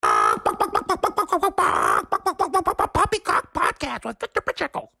Podcast with Victor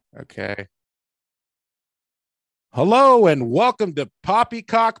Pacheco. Okay. Hello and welcome to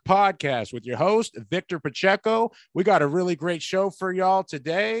Poppycock Podcast with your host, Victor Pacheco. We got a really great show for y'all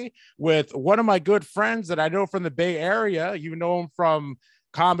today with one of my good friends that I know from the Bay Area. You know him from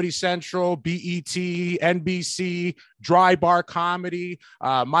Comedy Central, BET, NBC, Dry Bar Comedy.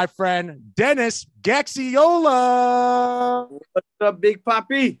 My friend, Dennis Gaxiola. What's up, Big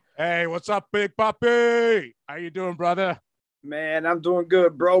Poppy? Hey, what's up, Big Poppy? How you doing, brother? Man, I'm doing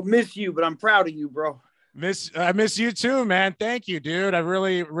good, bro. Miss you, but I'm proud of you, bro. I miss you too, man. Thank you, dude. I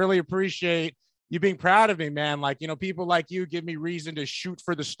really appreciate you being proud of me, man. Like, you know, people like you give me reason to shoot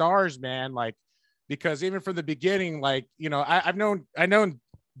for the stars, man. Like, because even from the beginning, like, you know, I've known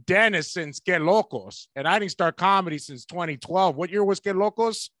Dennis since Get Locos, and I didn't start comedy since 2012. What year was Get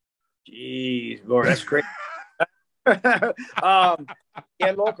Locos? Jeez, Lord, that's crazy. Get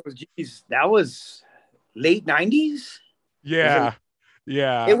Locos, jeez, that was late 90s? Yeah.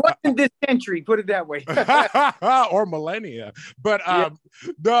 It wasn't this century, put it that way. Or millennia. But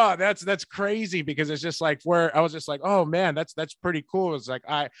no, that's crazy, because it's just like where I was just like, oh man, that's pretty cool. It's like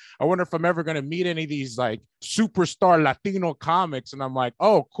I wonder if I'm ever gonna meet any of these like superstar Latino comics. And I'm like,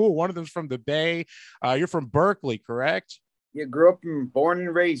 oh cool, one of them's from the Bay. You're from Berkeley, correct? Yeah, grew up and born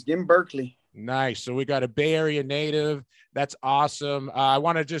and raised in Berkeley. Nice. So we got a Bay Area native. That's awesome. I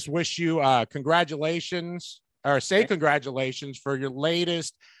want to just wish you congratulations. Or say congratulations for your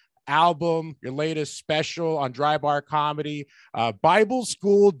latest album, your latest special on Dry Bar Comedy, Bible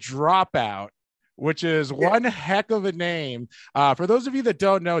School Dropout, which is one heck of a name. For those of you that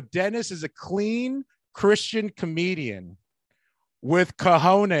don't know, Dennis is a clean Christian comedian with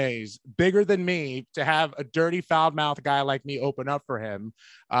cojones bigger than me to have a dirty, foul-mouthed guy like me open up for him,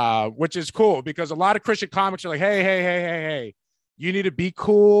 which is cool, because a lot of Christian comics are like, hey, you need to be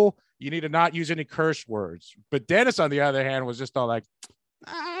cool. You need to not use any curse words. But Dennis, on the other hand, was just all like,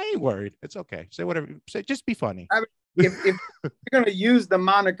 I ain't worried. It's okay. Say whatever. Say, just be funny. I mean, if you're going to use the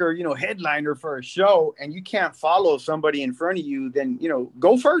moniker, you know, headliner for a show, and you can't follow somebody in front of you, then, you know,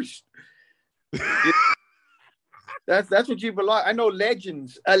 go first. That's what you belong. I know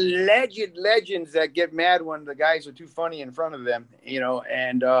legends that get mad when the guys are too funny in front of them, you know,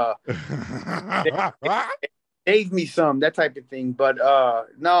 and save me some, that type of thing. But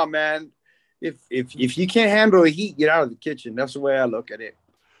no, man, if you can't handle the heat, get out of the kitchen. That's the way I look at it.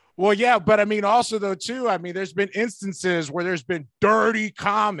 Well, yeah, but I mean, also though, too, I mean, there's been instances where there's been dirty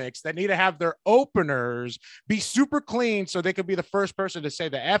comics that need to have their openers be super clean so they could be the first person to say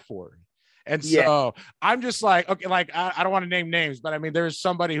the F word. And so I'm just like, okay, like I don't want to name names, but I mean, there's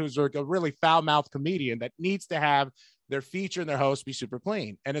somebody who's a really foul-mouthed comedian that needs to have their feature and their host be super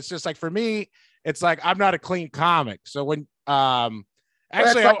clean. And it's just like, for me, it's like, I'm not a clean comic. So when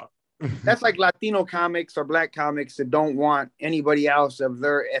actually that's like Latino comics or Black comics that don't want anybody else of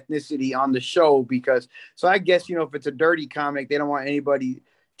their ethnicity on the show, because so I guess, you know, if it's a dirty comic, they don't want anybody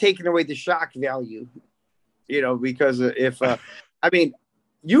taking away the shock value, you know, because if I mean,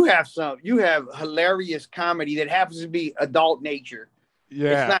 you have hilarious comedy that happens to be adult nature.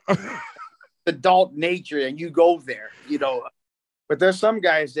 Yeah. It's not adult nature, and you go there, you know. But there's some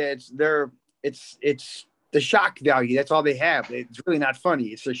guys that it's the shock value. That's all they have. It's really not funny.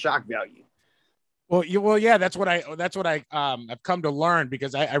 It's the shock value. Well, yeah, that's what I I've come to learn,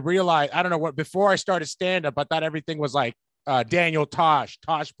 because I realized, I don't know what, before I started stand-up, I thought everything was like Daniel Tosh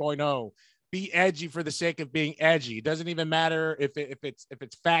 0.0. Be edgy for the sake of being edgy. It doesn't even matter if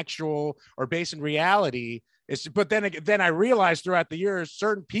it's factual or based in reality. But then I realized throughout the years,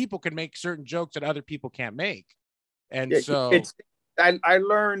 certain people can make certain jokes that other people can't make. And I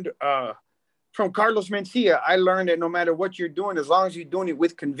learned from Carlos Mencia. I learned that no matter what you're doing, as long as you're doing it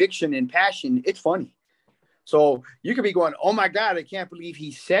with conviction and passion, it's funny. So you could be going, oh my God, I can't believe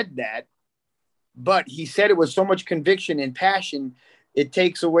he said that. But he said it with so much conviction and passion, it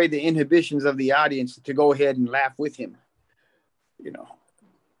takes away the inhibitions of the audience to go ahead and laugh with him, you know.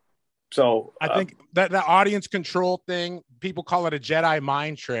 So I think that the audience control thing, people call it a Jedi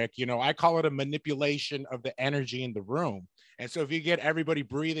mind trick. You know, I call it a manipulation of the energy in the room. And so if you get everybody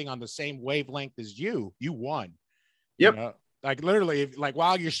breathing on the same wavelength as you won. Yep. You know? Like literally, like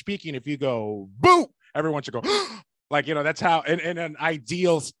while you're speaking, if you go boo, everyone should go like, you know, that's how in an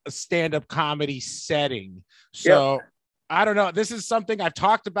ideal stand-up comedy setting. So I don't know. This is something I've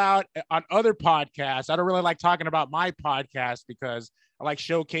talked about on other podcasts. I don't really like talking about my podcast because I like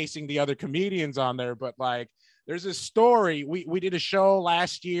showcasing the other comedians on there. But like, there's this story. We did a show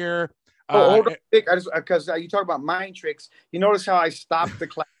last year. Hold on, Vic. Because you talk about mind tricks. You notice how I stopped the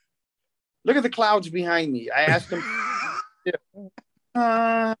cloud. Look at the clouds behind me. I asked them,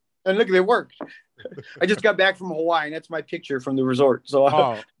 and look, they worked. I just got back from Hawaii, and that's my picture from the resort. So,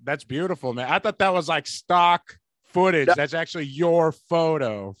 oh, that's beautiful, man. I thought that was like stock footage. That's actually your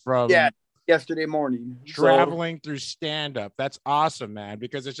photo from yesterday morning. Traveling through stand-up. That's awesome, man,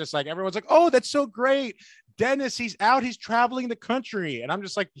 because it's just like everyone's like, oh, that's so great. Dennis, he's out, he's traveling the country. And I'm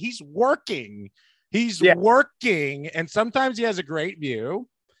just like, he's working. He's working. And sometimes he has a great view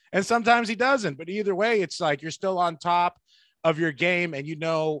and sometimes he doesn't. But either way, it's like you're still on top of your game and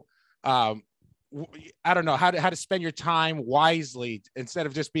I don't know how to spend your time wisely instead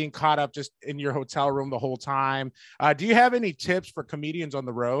of just being caught up just in your hotel room the whole time. Do you have any tips for comedians on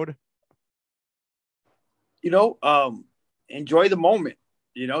the road? Enjoy the moment.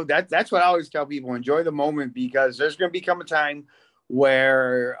 That's what I always tell people. Enjoy the moment, because there's going to become a time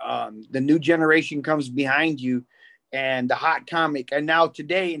where the new generation comes behind you and the hot comic. And now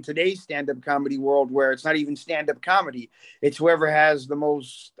today, in today's stand-up comedy world, where it's not even stand-up comedy, it's whoever has the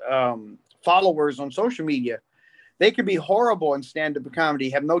most followers on social media. They could be horrible in stand-up comedy,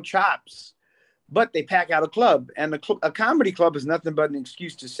 have no chops, but they pack out a club. And a comedy club is nothing but an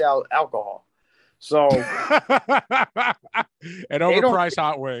excuse to sell alcohol. So and overpriced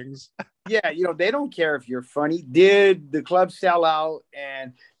hot wings. Yeah, they don't care if you're funny. Did the club sell out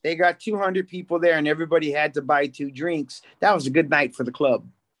and they got 200 people there and everybody had to buy 2 drinks? That was a good night for the club.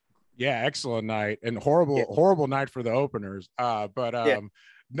 Yeah, excellent night, and horrible night for the openers.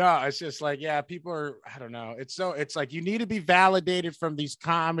 No, it's just like, people are, I don't know. It's like you need to be validated from these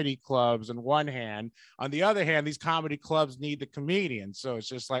comedy clubs on one hand. On the other hand, these comedy clubs need the comedians. So it's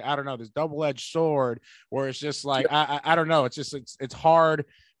just like, I don't know, this double-edged sword where it's just like, I don't know. It's just, it's hard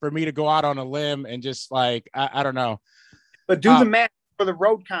for me to go out on a limb and just like, I don't know. But do the math for the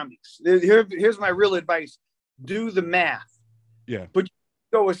road comics. Here's my real advice. Do the math. Yeah. But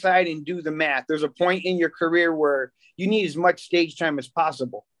go aside and do the math. There's a point in your career where you need as much stage time as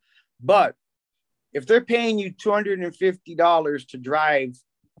possible. But if they're paying you $250 to drive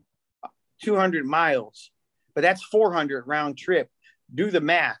 200 miles, but that's 400 round trip, do the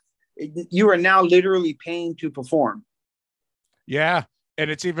math. You are now literally paying to perform. Yeah.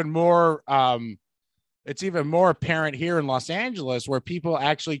 And it's even more apparent here in Los Angeles, where people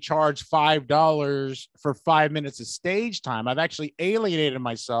actually charge $5 for 5 minutes of stage time. I've actually alienated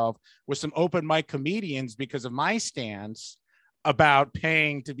myself with some open mic comedians because of my stance about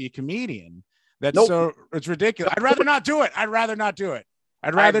paying to be a comedian. It's ridiculous. I'd rather not do it. I'd rather do it.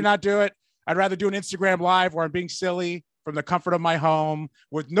 I'd rather do an Instagram live where I'm being silly from the comfort of my home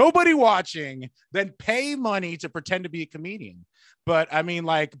with nobody watching than pay money to pretend to be a comedian. But I mean,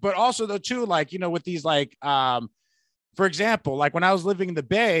 but also though too, with these, for example, like when I was living in the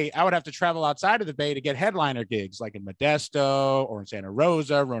Bay, I would have to travel outside of the Bay to get headliner gigs, like in Modesto or in Santa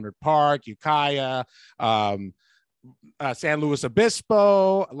Rosa, Rohnert Park, Ukiah, San Luis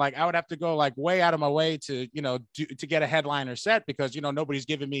Obispo. Like I would have to go way out of my way to get a headliner set because nobody's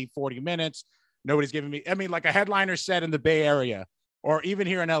giving me 40 minutes. Nobody's giving me, like a headliner set in the Bay Area or even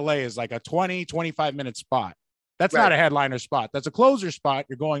here in LA is like a 20-25 minute spot. That's not a headliner spot. That's a closer spot.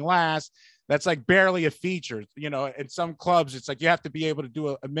 You're going last. That's like barely a feature. In some clubs, it's like you have to be able to do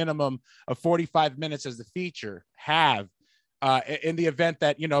a minimum of 45 minutes as the feature in the event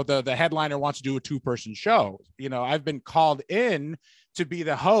that, the headliner wants to do a 2-person show. I've been called in to be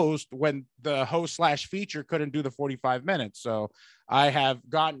the host when the host / feature couldn't do the 45 minutes. So I have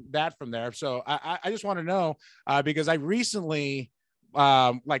gotten that from there. So I just want to know, because I recently,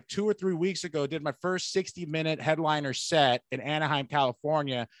 like 2 or 3 weeks ago, did my first 60-minute headliner set in Anaheim,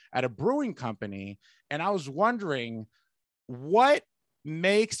 California at a brewing company. And I was wondering what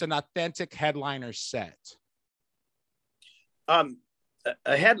makes an authentic headliner set. The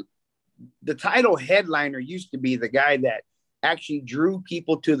title headliner used to be the guy that actually drew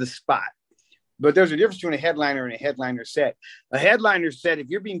people to the spot. But there's a difference between a headliner and a headliner set. A headliner set, if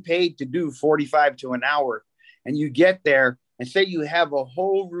you're being paid to do 45 to an hour and you get there and say you have a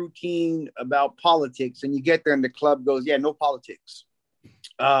whole routine about politics and you get there and the club goes, yeah, no politics.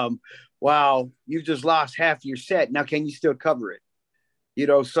 Wow, you just lost half your set. Now, can you still cover it?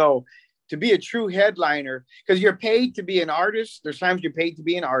 So to be a true headliner, because you're paid to be an artist, there's times you're paid to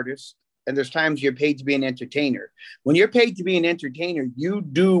be an artist and there's times you're paid to be an entertainer. When you're paid to be an entertainer, you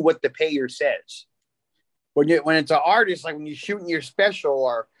do what the payer says. When it's an artist, like when you're shooting your special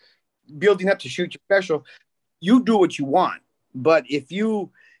or building up to shoot your special, you do what you want. But if those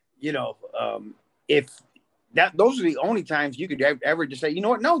are the only times you could ever just say, you know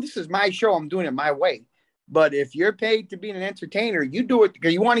what? No, this is my show. I'm doing it my way. But if you're paid to be an entertainer, you do it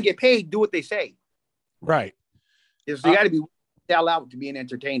because you want to get paid. Do what they say. Right. So you got to be sell out to be an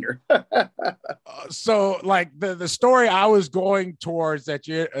entertainer. So like the story I was going towards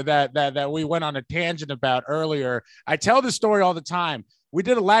that we went on a tangent about earlier, I tell this story all the time. We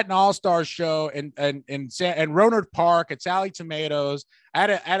did a Latin All-Stars show in Rohnert Park at Sally Tomatoes.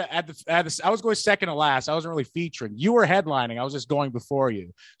 I was going second to last. I wasn't really featuring. You were headlining. I was just going before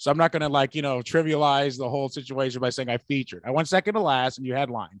you. So I'm not going to trivialize the whole situation by saying I featured. I went second to last and you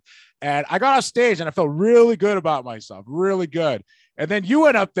headlined. And I got off stage and I felt really good about myself, really good. And then you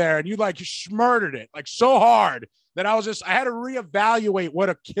went up there and you smurdered it so hard that I had to reevaluate what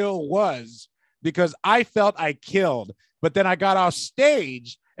a kill was because I felt I killed. But then I got off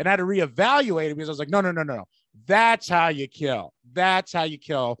stage and had to reevaluate it because I was like, no. That's how you kill. That's how you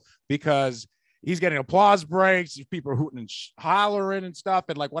kill because he's getting applause breaks. People are hooting and hollering and stuff.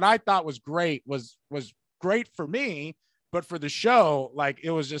 And what I thought was great was great for me, but for the show, it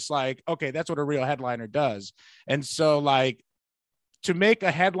was just okay, that's what a real headliner does. And so to make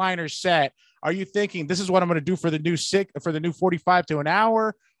a headliner set, are you thinking this is what I'm going to do for the new 45 to an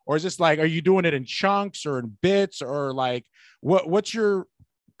hour? Or is this are you doing it in chunks or in bits or what's your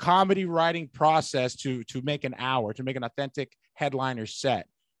comedy writing process to make an hour, to make an authentic headliner set?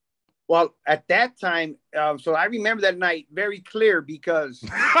 Well, at that time, so I remember that night very clear because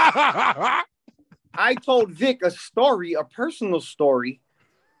I told Vic a personal story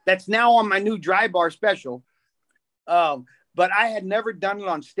that's now on my new Dry Bar special. But I had never done it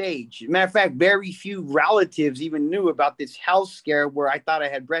on stage. Matter of fact, very few relatives even knew about this health scare where I thought I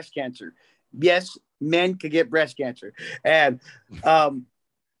had breast cancer. Yes, men could get breast cancer. And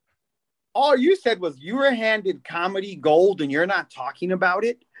all you said was you were handed comedy gold and you're not talking about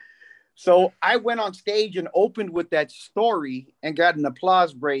it. So I went on stage and opened with that story and got an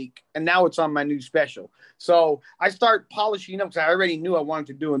applause break. And now it's on my new special. So I start polishing up because I already knew I wanted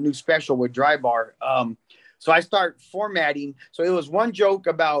to do a new special with Dry Bar. So I start formatting. So it was one joke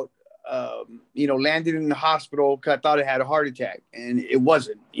about, landing in the hospital because I thought I had a heart attack and it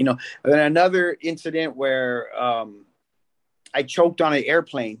wasn't, And then another incident where I choked on an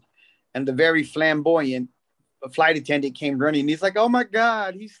airplane and the very flamboyant flight attendant came running. He's like, oh my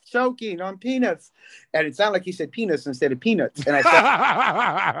God, he's choking on peanuts. And it sounded like he said penis instead of peanuts. And I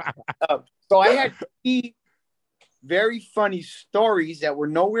said, so I had three very funny stories that were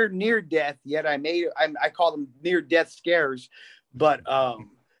nowhere near death yet. I call them near death scares. But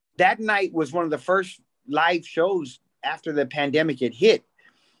that night was one of the first live shows after the pandemic had hit.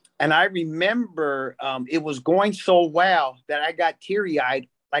 And I remember it was going so well that I got teary-eyed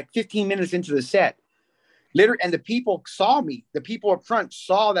 15 minutes into the set. And the people saw me. The people up front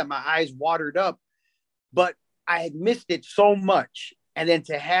saw that my eyes watered up, but I had missed it so much. And then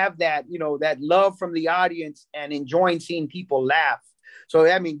to have that, that love from the audience and enjoying seeing people laugh. So,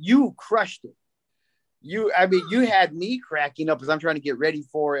 you crushed it. You had me cracking up as I'm trying to get ready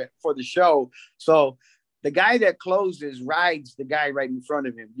for it, for the show. So the guy that closes rides the guy right in front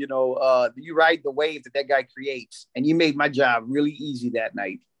of him. You ride the wave that guy creates. And you made my job really easy that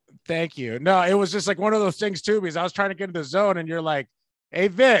night. Thank you. No, it was just one of those things too, because I was trying to get into the zone and you're like, hey,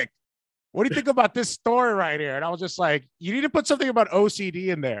 Vic, what do you think about this story right here? And I was just like, you need to put something about OCD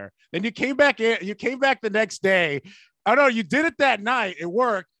in there. Then you came back the next day. I know you did it that night. It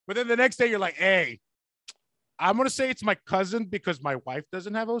worked. But then the next day you're like, hey, I'm going to say it's my cousin because my wife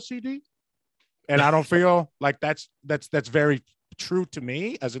doesn't have OCD. And I don't feel like that's very true to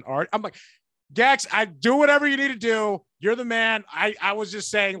me as an art. I'm like, Gax, I do whatever you need to do. You're the man. I was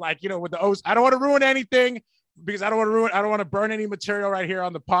just saying with the O's, I don't want to ruin anything. Because I don't want to burn any material right here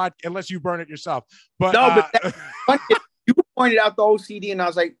on the pod unless you burn it yourself. But no, but you pointed out the OCD, and I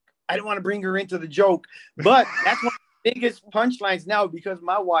was like, I didn't want to bring her into the joke, but that's one of the biggest punchlines now because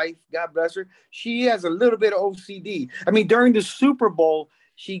my wife, God bless her, she has a little bit of OCD. During the Super Bowl,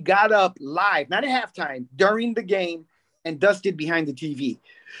 she got up live, not at halftime, during the game, and dusted behind the TV.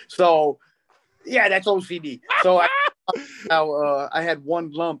 So, yeah, that's OCD. So I had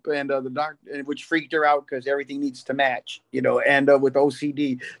one lump and the doctor, which freaked her out because everything needs to match, and with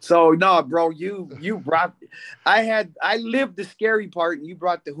OCD. So no, bro, you brought, I lived the scary part and you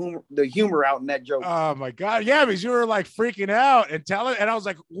brought the humor out in that joke. Oh my God. Yeah. Because you were freaking out and telling, and I was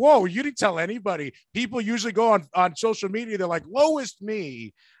like, whoa, you didn't tell anybody. People usually go on social media. They're like, lowest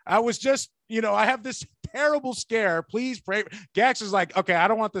me. I was just, I have this terrible scare. Please pray. Gax is like, okay, I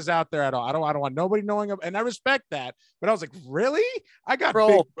don't want this out there at all. I don't want nobody knowing. And I respect that. But I was like, really? I got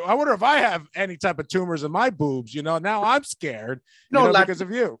big. I wonder if I have any type of tumors in my boobs. Now I'm scared. Because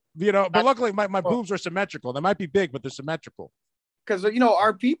of you. But luckily my boobs are symmetrical. They might be big, but they're symmetrical. Because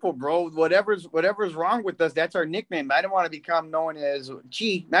our people, bro, whatever's wrong with us, that's our nickname. I don't want to become known as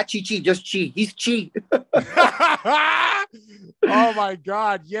Chi, not Chi, just Chi. He's Chi. Oh my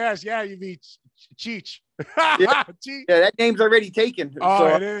God. Yes. Yeah. You mean Cheech. Yeah, Cheech. yeah, that name's already taken. Oh,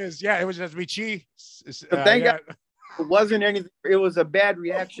 So, it is. Yeah. It was just me. Cheech. so thank Yeah. God it wasn't anything. It was a bad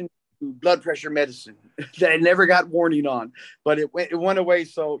reaction to blood pressure medicine that I never got warning on, but it went away.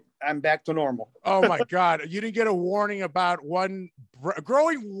 So I'm back to normal. Oh my God. You didn't get a warning about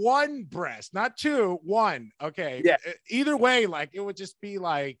growing one breast, not two, one. Okay. Yeah. Either way, like it would just be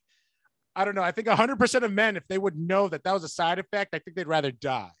like, I don't know. I think 100% of men, if they would know that that was a side effect, I think they'd rather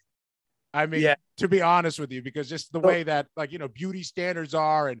die. I mean, Yeah. to be honest with you, because just the So- way that, like, beauty standards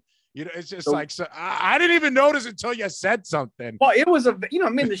are, and it's just So- like, so I didn't even notice until you said something. Well, it was I'm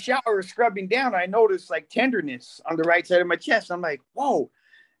in the shower scrubbing down. I noticed like tenderness on the right side of my chest. I'm like, whoa.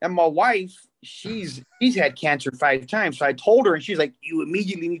 And my wife, she's had cancer 5 times. So I told her, and she's like, you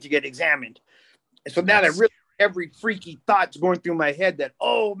immediately need to get examined. And so now that really every freaky thought's going through my head that,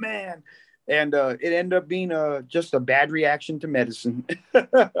 oh man. And it ended up being just a bad reaction to medicine.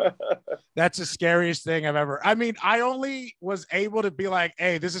 That's the scariest thing I've ever. I mean, I only was able to be like,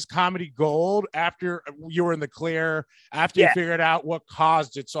 hey, this is comedy gold after you were in the clear, after you figured out what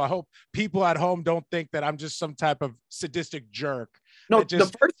caused it. So I hope people at home don't think that I'm just some type of sadistic jerk. No,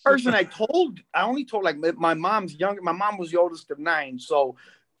 the first person I only told like my mom's younger. My mom was the oldest of 9. So,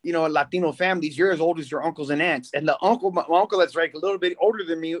 Latino families, you're as old as your uncles and aunts. And my uncle that's like a little bit older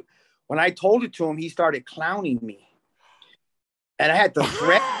than me, when I told it to him, he started clowning me. And I had to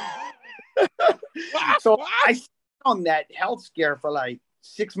threat. So I sat on that health scare for like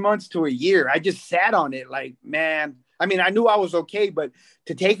 6 months to a year. I just sat on it like, man. I mean, I knew I was okay, but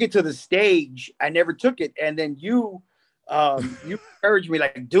to take it to the stage, I never took it. And then you encouraged me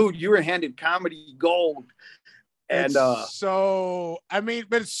like, dude, you were handed comedy gold. And so, I mean,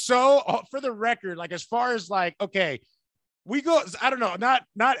 but so for the record, like, as far as like, okay, we go, I don't know,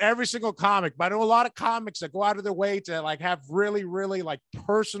 not every single comic, but I know a lot of comics that go out of their way to like have really, really like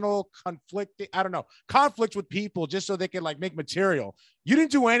personal conflict with people just so they can like make material. You didn't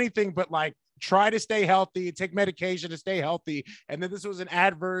do anything but like try to stay healthy, take medication to stay healthy. And then this was an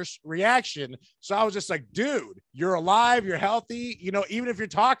adverse reaction. So I was just like, dude, you're alive, you're healthy. Even if you're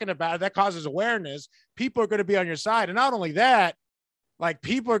talking about it, that causes awareness. People are going to be on your side. And not only that, like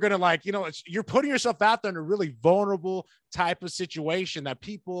people are going to like, you're putting yourself out there in a really vulnerable type of situation that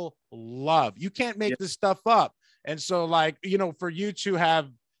people love. You can't make this stuff up. And so like, for you to have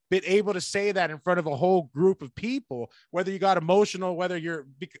been able to say that in front of a whole group of people, whether you got emotional, whether you're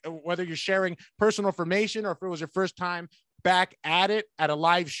sharing personal information, or if it was your first time back at it at a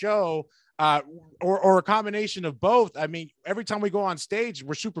live show, or a combination of both. I mean, every time we go on stage,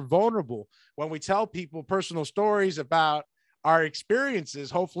 we're super vulnerable when we tell people personal stories about our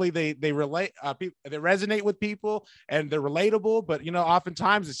experiences. Hopefully they relate, they resonate with people and they're relatable. But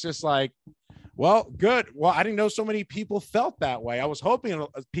oftentimes it's just like, well, good. Well, I didn't know so many people felt that way. I was hoping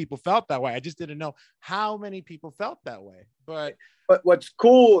people felt that way. I just didn't know how many people felt that way. But what's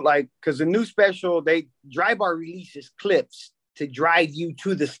cool, like, because the new special, Dry Bar releases clips to drive you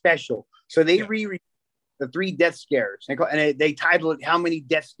to the special. So they re-released the 3 death scares, and they titled it, "How Many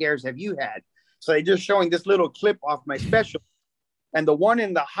Death Scares Have You Had?" So they're just showing this little clip off my special. And the one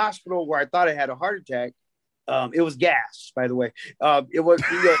in the hospital where I thought I had a heart attack, it was gas, by the way. It was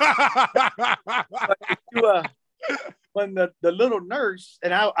when the little nurse,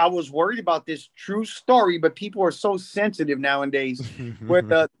 and I was worried about this true story, but people are so sensitive nowadays, where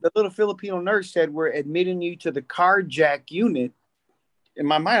the little Filipino nurse said, "We're admitting you to the carjack unit." In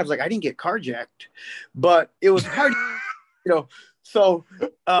my mind, I was like, I didn't get carjacked, but it was cardiac, so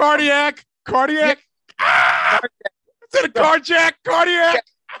cardiac. Yeah. Is it a carjack? Cardiac.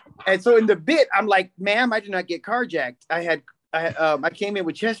 And so in the bit, I'm like, "Ma'am, I did not get carjacked. I came in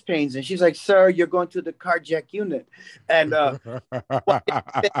with chest pains." And she's like, "Sir, you're going to the carjack unit." And a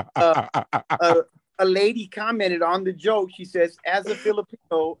lady commented on the joke. She says, "As a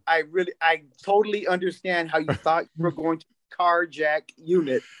Filipino, I totally understand how you thought you were going to the carjack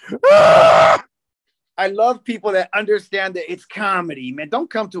unit." I love people that understand that it's comedy, man. Don't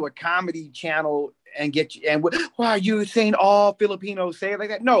come to a comedy channel and get you. And why are you saying all Filipinos say it like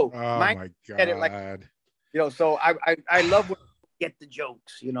that? No, my God. It like, so I love when you get the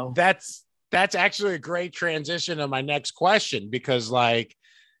jokes, That's actually a great transition to my next question, because like,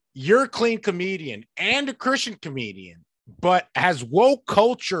 you're a clean comedian and a Christian comedian, but has woke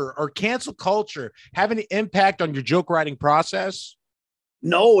culture or cancel culture have any impact on your joke writing process?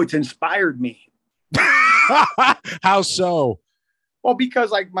 No, it's inspired me. How so? Well, because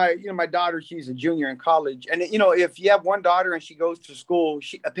like my daughter, she's a junior in college, and if you have one daughter and she goes to school,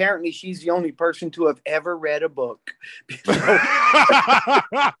 she's the only person to have ever read a book.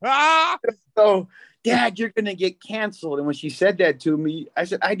 So Dad, you're gonna get canceled. And when she said that to me, I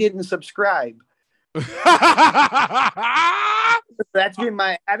said, I didn't subscribe. That's been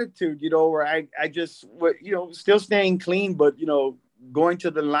my attitude, where I just, still staying clean, but, going to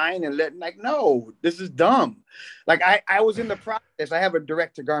the line and letting, like, no, this is dumb. Like, I was in the process. I have a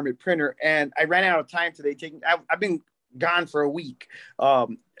direct to garment printer, and I ran out of time today. I've been gone for a week.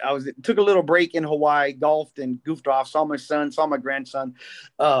 Took a little break in Hawaii, golfed and goofed off, saw my son, saw my grandson.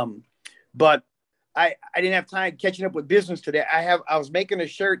 But I didn't have time catching up with business today. I was making a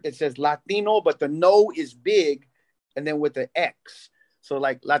shirt that says Latino, but the no is big, and then with the X. So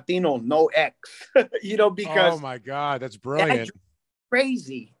like Latino, no X, because. Oh my God, that's brilliant.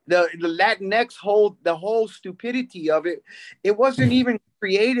 Crazy. The Latinx the whole stupidity of it. It wasn't even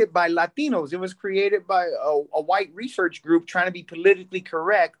created by Latinos. It was created by a white research group trying to be politically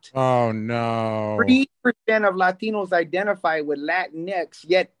correct. Oh no. 3% of Latinos identify with Latinx,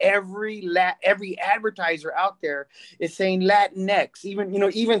 yet every advertiser out there is saying Latinx.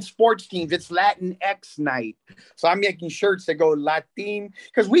 Even sports teams, it's Latinx night. So I'm making shirts that go Latin,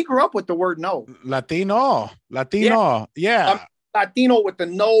 because we grew up with the word no. Latino. Yeah. Latino with the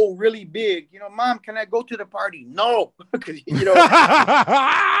no really big. Mom, can I go to the party? No. Because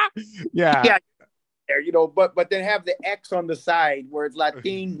yeah. But then have the X on the side where it's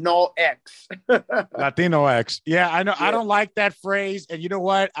Latino X. Latino X. Yeah, I know. Yeah. I don't like that phrase. And you know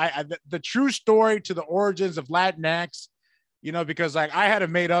what? The true story to the origins of Latinx, because like I had a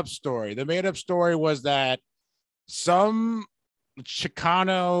made up story. The made up story was that some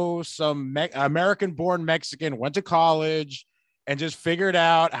Chicano, some American born Mexican went to college and just figured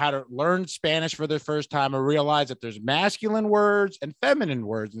out how to learn Spanish for the first time and realized that there's masculine words and feminine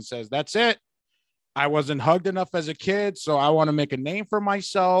words, and says, that's it. I wasn't hugged enough as a kid, so I want to make a name for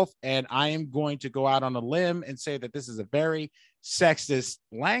myself, and I am going to go out on a limb and say that this is a very sexist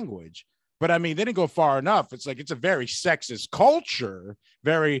language. But I mean, they didn't go far enough. It's like, it's a very sexist culture,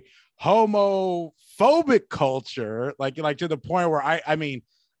 very homophobic culture, like to the point where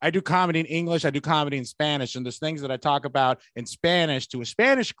I do comedy in English, I do comedy in Spanish, and there's things that I talk about in Spanish to a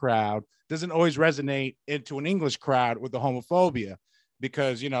Spanish crowd doesn't always resonate into an English crowd with the homophobia,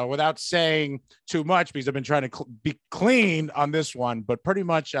 because, without saying too much, because I've been trying to be clean on this one, but pretty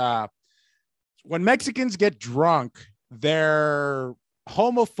much when Mexicans get drunk, their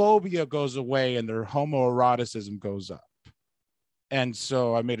homophobia goes away and their homoeroticism goes up. And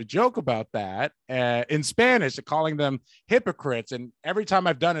so I made a joke about that in Spanish, calling them hypocrites. And every time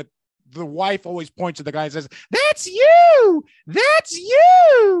I've done it, the wife always points at the guy and says, that's you, that's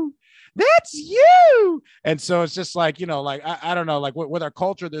you, that's you. And so it's just like, I don't know, like with our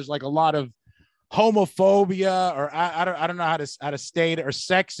culture, there's like a lot of homophobia, or I don't know how to state it, or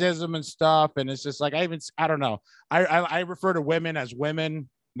sexism and stuff. And it's just like, I don't know. I refer to women as women,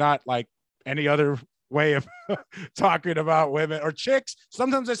 not like any other way of talking about women, or chicks.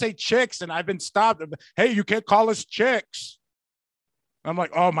 Sometimes I say chicks and I've been stopped. Hey, you can't call us chicks. I'm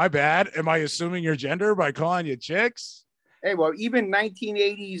like, oh, my bad. Am I assuming your gender by calling you chicks? Hey, well, even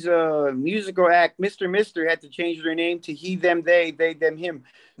 1980s musical act Mr. Mister had to change their name to he, them, they, them, him.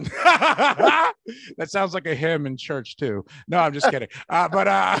 That sounds like a hymn in church too. No, I'm just kidding.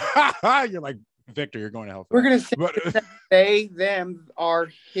 But you're like, Victor, you're going to hell. We're gonna say they, them, are,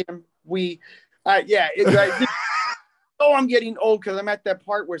 him, we. Yeah, oh, I'm getting old because I'm at that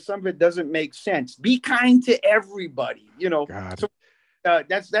part where some of it doesn't make sense. Be kind to everybody, God. So,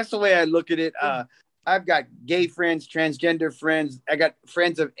 that's the way I look at it. I've got gay friends, transgender friends. I got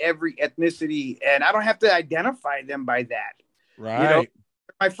friends of every ethnicity, and I don't have to identify them by that. Right.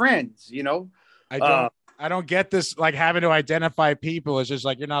 My friends, I don't get this, like, having to identify people. It's just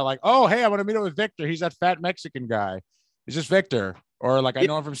like, you're not like, oh, hey, I want to meet up with Victor. He's that fat Mexican guy. It's just Victor. Or like, I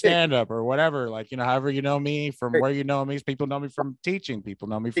know him from stand-up or whatever. Like, however you know me, from where you know me. People know me from teaching. People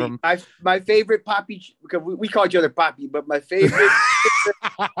know me from... My favorite Poppy, because we call each other Poppy, but my favorite...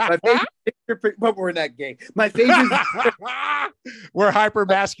 but we're not gay. My favorite... We're hyper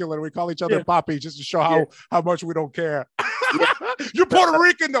masculine. We call each other Poppy just to show how much we don't care. You're Puerto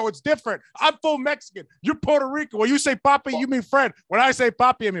Rican, though. It's different. I'm full Mexican. You're Puerto Rican. When you say Poppy, you mean friend. When I say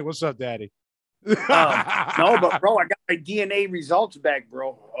Poppy, I mean, what's up, daddy? No, but bro, I got my DNA results back,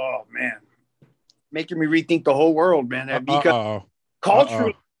 bro. Oh man, making me rethink the whole world, man. Because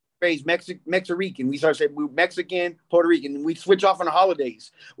culturally raised Mexican, we start saying we're Mexican, Puerto Rican, and we switch off on the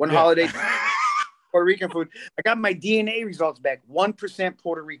holidays. Holidays, Puerto Rican food. I got my DNA results back. 1%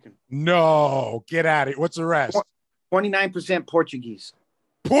 Puerto Rican. No, get out of it. What's the rest? 29% Portuguese.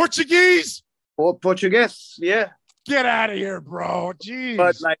 Portuguese? Portuguese, yeah. Get out of here, bro. Jeez.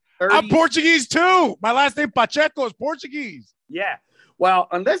 But like 30... I'm Portuguese too. My last name Pacheco is Portuguese. Yeah. Well,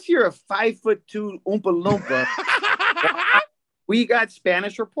 unless you're a 5'2" Oompa Loompa, we got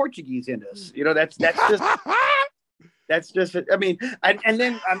Spanish or Portuguese in us. You know, that's just, I mean, and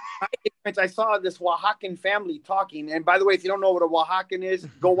then my ignorance, I saw this Oaxacan family talking. And by the way, if you don't know what a Oaxacan is,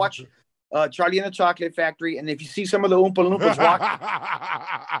 go watch Charlie and the Chocolate Factory. And if you see some of the Oompa Loompas walking,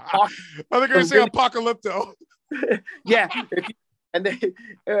 I think you're going to say Apocalypto. Yeah. And they,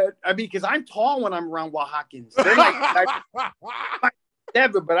 I mean, because I'm tall when I'm around Oaxacans. They're like,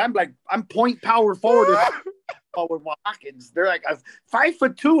 but I'm point power forward with Oaxacans. They're like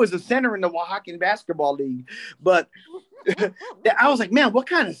 5'2" is a center in the Oaxacan basketball league. But I was like, man, what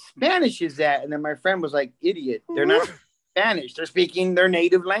kind of Spanish is that? And then my friend was like, idiot. They're not Spanish. They're speaking their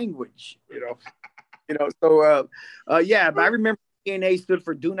native language. So yeah. But I remember DNA stood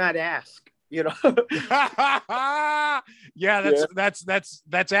for do not ask. Yeah,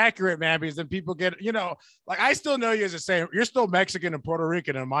 that's accurate, man, because then people get, like, I still know you as the same. You're still Mexican and Puerto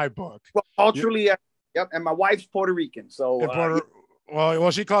Rican in my book. Well, culturally, yep. And my wife's Puerto Rican, so well,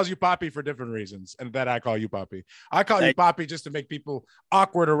 she calls you Papi for different reasons, and then I call you Papi. I call you Papi just to make people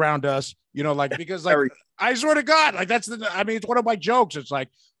awkward around us, because I swear to God, like it's one of my jokes. It's like,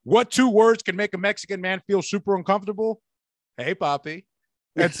 what 2 words can make a Mexican man feel super uncomfortable? Hey, Papi.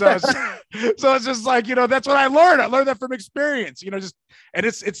 And so it's just like, that's what I learned. I learned that from experience, and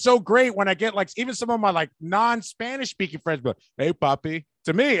it's so great when I get like even some of my like non-Spanish speaking friends, but hey, Papi,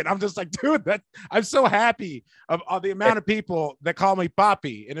 to me. And I'm just like, dude, I'm so happy of the amount of people that call me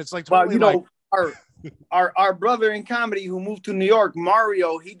Papi. And it's like, totally our brother in comedy who moved to New York,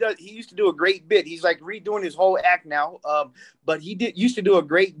 Mario, he used to do a great bit. He's like redoing his whole act now. But he used to do a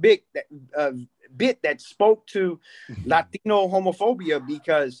great bit that spoke to Latino homophobia,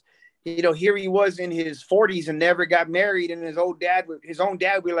 because here he was in his 40s and never got married, and his own dad would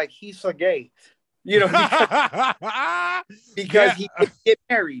be like, he's so gay, because he didn't get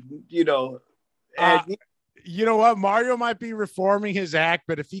married, and you know what? Mario might be reforming his act,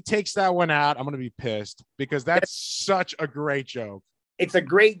 but if he takes that one out, I'm going to be pissed, because that's such a great joke. It's a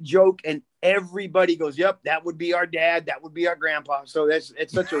great joke, and everybody goes, yep, that would be our dad, that would be our grandpa. So it's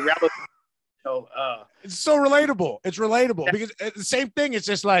such a relevant. It's so relatable. It's relatable because the same thing. It's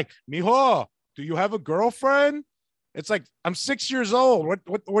just like, mijo, do you have a girlfriend? It's like, I'm 6 years old.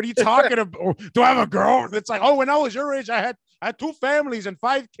 What are you talking about? Do I have a girl? It's like, oh, when I was your age, I had 2 families and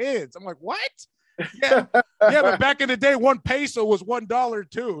 5 kids. I'm like, what? Yeah, but back in the day, 1 peso was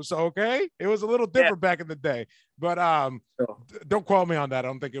 $1 too. So okay, it was a little different back in the day. But don't quote me on that. I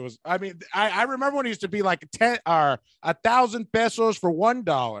don't think it was. I mean, I remember when it used to be like 1,000 pesos for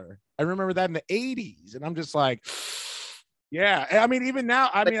 $1. I remember that in the 80s, and I'm just like, yeah. I mean, even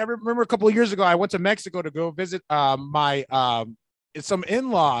now, I remember a couple of years ago, I went to Mexico to go visit my some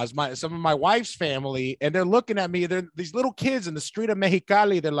in-laws, some of my wife's family, and they're looking at me. They're these little kids in the street of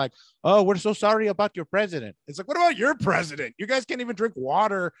Mexicali. They're like, "Oh, we're so sorry about your president." It's like, what about your president? You guys can't even drink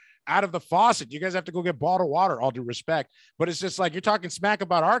water out of the faucet. You guys have to go get bottled water. All due respect, but it's just like you're talking smack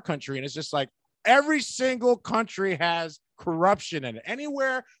about our country, and it's just like every single country has corruption in it.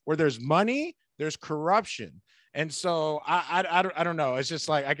 Anywhere where there's money, there's corruption. And so I don't know. It's just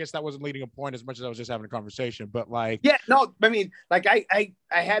like, I guess that wasn't leading a point as much as I was just having a conversation, but like, yeah, no, I mean, like I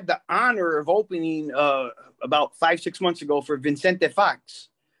had the honor of opening about 5-6 months ago for Vicente Fox,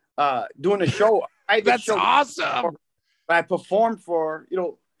 doing a show. That's awesome. I performed for,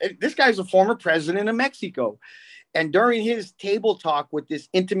 this guy's a former president of Mexico. And during his table talk with this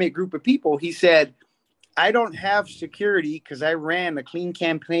intimate group of people, he said, I don't have security because I ran a clean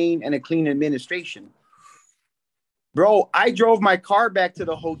campaign and a clean administration. Bro, I drove my car back to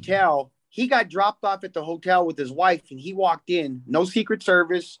the hotel. He got dropped off at the hotel with his wife, and he walked in. No Secret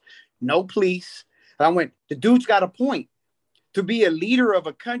Service, no police. And I went, the dude's got a point. To be a leader of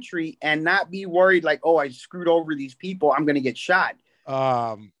a country and not be worried like, oh, I screwed over these people, I'm going to get shot.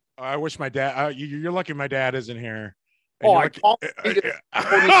 I wish my dad, you're lucky my dad isn't here. Oh, I called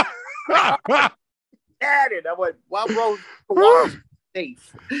Dad, and I went, well, bro,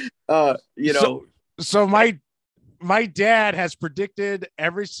 safe. So my dad has predicted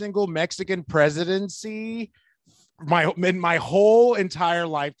every single Mexican presidency in my whole entire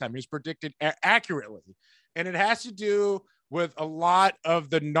lifetime. He's predicted accurately. And it has to do with a lot of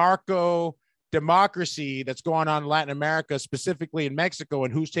the narco democracy that's going on in Latin America, specifically in Mexico,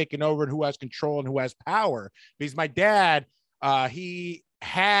 and who's taking over and who has control and who has power. Because my dad, he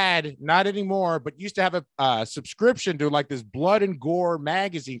had, not anymore, but used to have a subscription to like this blood and gore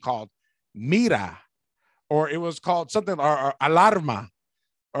magazine called Mira, or it was called something, or Alarma,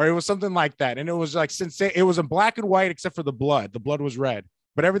 or it was something like that. And it was like, since it was in black and white, except for the blood was red.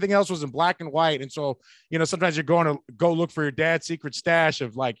 but everything else was in black and white. And so, sometimes you're going to go look for your dad's secret stash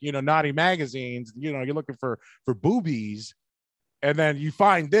of like, naughty magazines, you're looking for boobies. And then you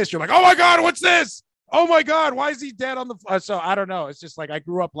find this, you're like, oh my God, what's this? Oh my God, why is he dead on the floor? So I don't know. It's just like, I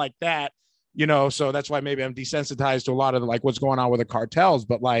grew up like that, so that's why maybe I'm desensitized to a lot of like what's going on with the cartels.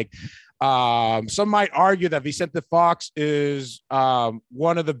 But like, some might argue that Vicente Fox is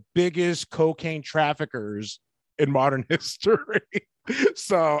one of the biggest cocaine traffickers in modern history.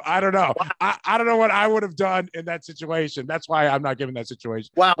 So I don't know. I don't know what I would have done in that situation. That's why I'm not giving that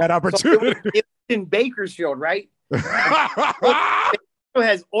situation that opportunity. So it was in Bakersfield, right? It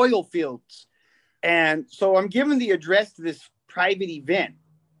has oil fields. And so I'm giving the address to this private event.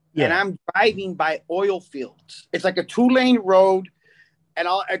 Yeah. And I'm driving by oil fields. It's like a 2-lane road. And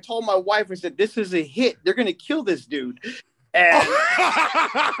I told my wife, I said, this is a hit. They're going to kill this dude. And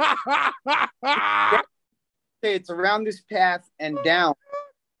it's around this path and down.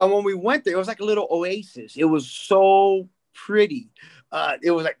 And when we went there, it was like a little oasis. It was so pretty. It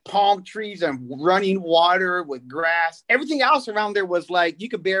was like palm trees and running water with grass. Everything else around there was like you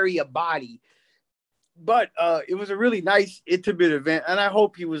could bury a body. But it was a really nice, intimate event. And I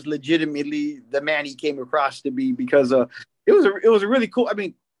hope he was legitimately the man he came across to be, because it was a really cool. I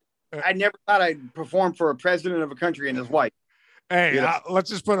mean, I never thought I'd perform for a president of a country and his wife. Hey, let's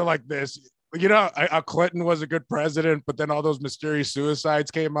just put it like this. Clinton was a good president, but then all those mysterious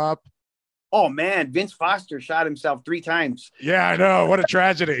suicides came up. Oh, man, Vince Foster shot himself 3 times. Yeah, I know. What a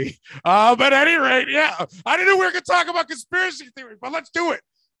tragedy. But at any rate, yeah, I didn't know we were going to talk about conspiracy theories, but let's do it.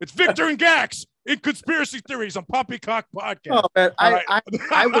 It's Victor and Gax in Conspiracy Theories on Poppycock Podcast. Oh, man, I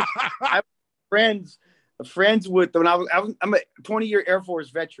was friends with, when I'm a 20-year Air Force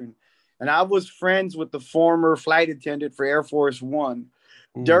veteran, and I was friends with the former flight attendant for Air Force One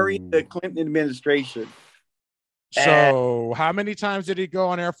during the Clinton administration. So how many times did he go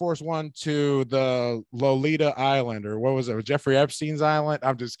on Air Force One to the Lolita Island, or what was it, Jeffrey Epstein's island?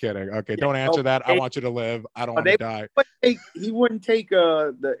 I'm just kidding. Okay, don't answer that. I want you to live. I don't want to die. He wouldn't take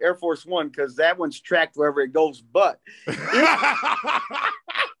the Air Force One because that one's tracked wherever it goes. But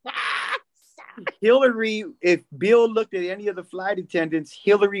Hillary, if Bill looked at any of the flight attendants,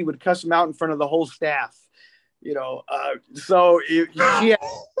 Hillary would cuss him out in front of the whole staff. So she had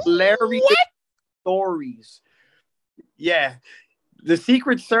hilarious stories. Yeah, the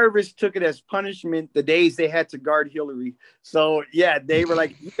Secret Service took it as punishment the days they had to guard Hillary. So yeah, they were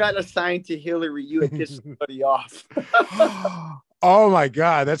like, "You got assigned to Hillary. You had pissed somebody off." Oh my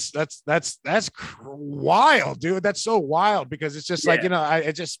God, that's wild, dude. That's so wild, because it's just like,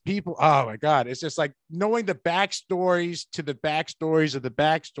 it just people. Oh my God, it's just like knowing the backstories to the backstories of the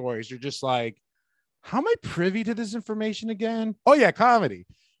backstories. You're just like, how am I privy to this information again? Oh yeah, comedy,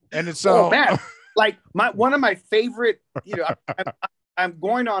 and it's so. Oh, man. Like one of my favorite, I'm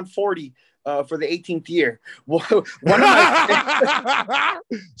going on 40 for the 18th year. One of my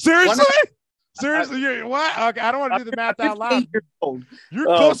Seriously, what? Okay, I don't want to do the math out loud. You're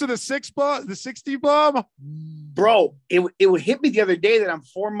close to the 60 bomb, bro. It would hit me the other day that I'm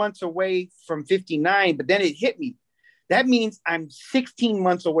 4 months away from 59, but then it hit me. That means I'm 16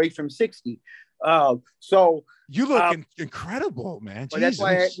 months away from 60. So you look incredible, man. Well, that's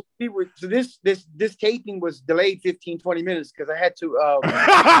why this taping was delayed 15-20 minutes because I had to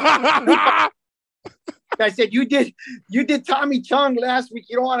I said you did Tommy Chung last week,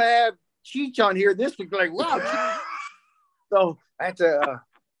 you don't want to have Cheech on here this week. Like, wow. So I had to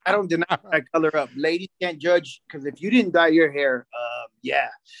I don't deny I color up. Ladies can't judge, because if you didn't dye your hair,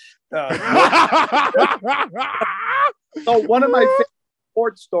 so one of my favorite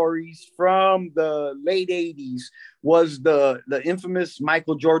sports stories from the late 80s was the infamous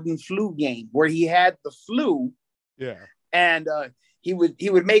Michael Jordan flu game, where he had the flu. Yeah. And he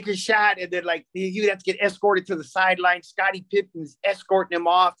would make a shot, and then like he would have to get escorted to the sideline. Scottie Pippen's escorting him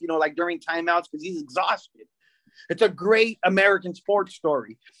off, like during timeouts, because he's exhausted. It's a great American sports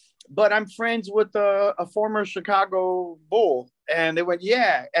story. But I'm friends with a former Chicago Bull, and they went,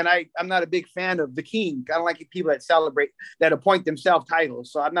 yeah. And I'm not a big fan of the King. I don't like people that appoint themselves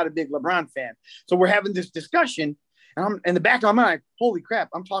titles. So I'm not a big LeBron fan. So we're having this discussion, and I'm in the back of my mind, holy crap,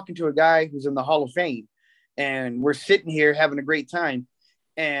 I'm talking to a guy who's in the Hall of Fame, and we're sitting here having a great time.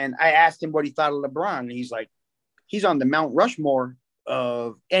 And I asked him what he thought of LeBron, and he's like, he's on the Mount Rushmore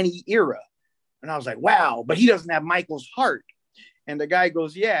of any era. And I was like, wow, but he doesn't have Michael's heart. And the guy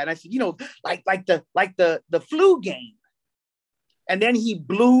goes, yeah. And I said, like the flu game. And then he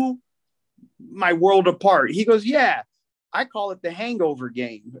blew my world apart. He goes, yeah, I call it the hangover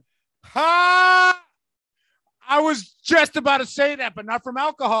game. I was just about to say that, but not from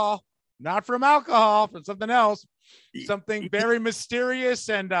alcohol. Not from alcohol, from something else. something very mysterious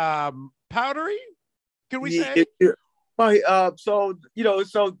and powdery. Can we say? So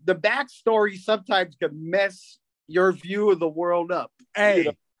so the backstory sometimes can mess your view of the world up. Hey,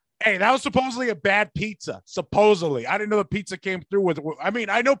 that was supposedly a bad pizza. Supposedly, I didn't know the pizza came through with. I mean,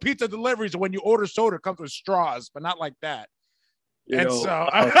 I know pizza deliveries when you order soda it comes with straws, but not like that.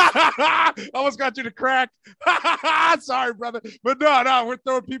 I almost got you to crack. Sorry, brother, but no, we're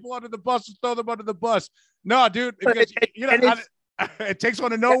throwing people under the bus and throw them under the bus. No, dude, because, it takes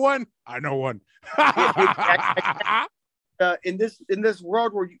one to know one. I know one. In this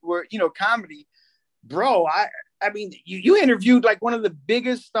world where comedy, bro, I mean, you interviewed like one of the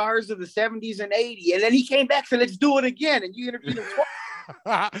biggest stars of the 70s and 80s, and then he came back and said, let's do it again. And you interviewed him twice.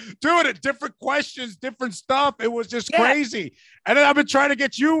 Doing it, different questions, different stuff. It was just crazy. And then I've been trying to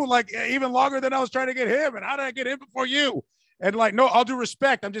get you like even longer than I was trying to get him. And how did I get him before you? And like, no, all due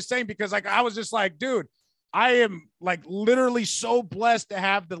respect. I'm just saying, because like, I was just like, dude, I am like literally so blessed to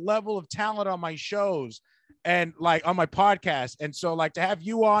have the level of talent on my shows and like on my podcast. And so like to have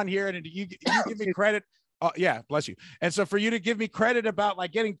you on here and you give me credit. Yeah, bless you. And so for you to give me credit about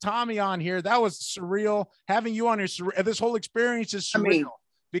like getting Tommy on here, that was surreal. Having you on here, this whole experience is surreal. I mean,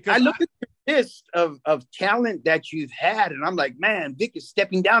 because I look at the list of talent that you've had, and I'm like, man, Vic is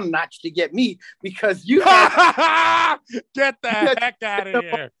stepping down a notch to get me, because you get the heck out of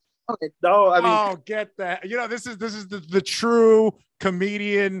here. No, I mean, get that. This is the true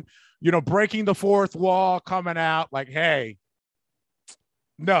comedian, breaking the fourth wall, coming out like, hey.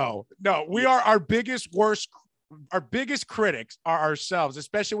 No, we are our biggest critics are ourselves,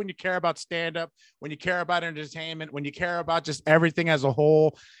 especially when you care about stand-up, when you care about entertainment, when you care about just everything as a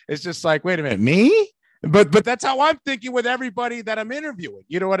whole. It's just like, wait a minute, me? But that's how I'm thinking with everybody that I'm interviewing.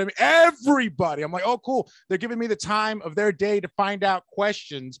 You know what I mean? Everybody. I'm like, oh, cool. They're giving me the time of their day to find out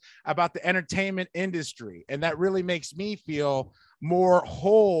questions about the entertainment industry. And that really makes me feel more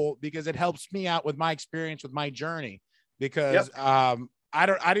whole, because it helps me out with my experience, with my journey. Because I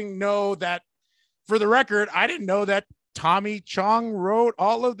didn't know that, for the record, I didn't know that Tommy Chong wrote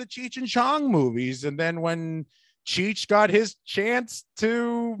all of the Cheech and Chong movies. And then when Cheech got his chance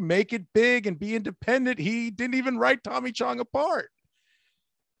to make it big and be independent, he didn't even write Tommy Chong apart.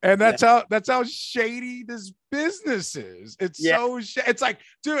 And that's how shady this business is. It's it's like,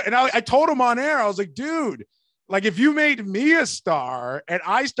 dude, and I told him on air, I was like, dude, like if you made me a star and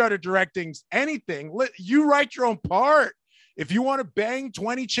I started directing anything, you write your own part. If you want to bang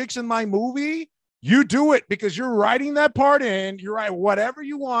 20 chicks in my movie, you do it, because you're writing that part in. You write whatever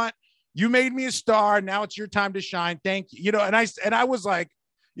you want. You made me a star. Now it's your time to shine. Thank you. And I was like,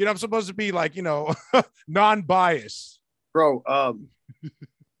 I'm supposed to be like, non-biased. Bro,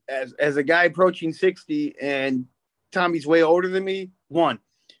 as a guy approaching 60 and Tommy's way older than me, one,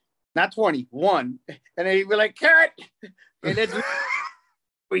 not 20, one. And then he'd be like, carrot. And that's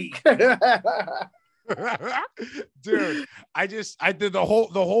weak. Dude, I did the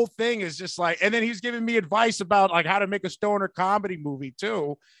whole thing is just like, and then he's giving me advice about like how to make a stoner comedy movie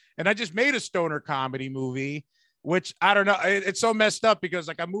too. And I just made a stoner comedy movie, which I don't know. It's so messed up because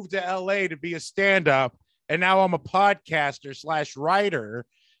like I moved to LA to be a stand-up, and now I'm a podcaster / writer.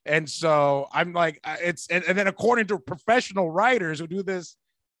 And so I'm like, and then according to professional writers who do this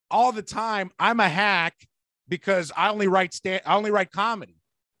all the time, I'm a hack because I only write comedy.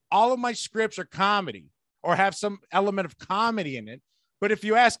 All of my scripts are comedy or have some element of comedy in it. But if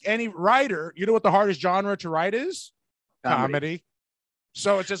you ask any writer, you know what the hardest genre to write is? Comedy.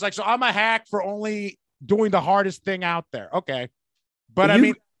 So it's just like, so I'm a hack for only doing the hardest thing out there. Okay. But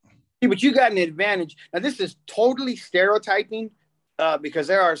but you got an advantage. Now this is totally stereotyping because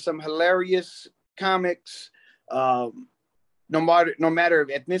there are some hilarious comics, no matter of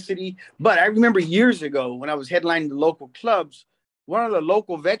ethnicity. But I remember years ago when I was headlining the local clubs, one of the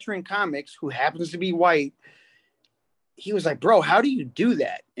local veteran comics who happens to be white, he was like, bro, how do you do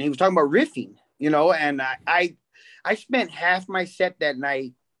that? And he was talking about riffing, and I spent half my set that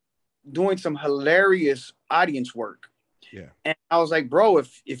night doing some hilarious audience work. Yeah. And I was like, bro,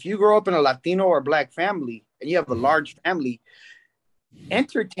 if you grow up in a Latino or Black family and you have a large family,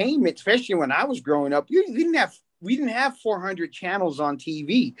 entertainment, especially when I was growing up, we didn't have 400 channels on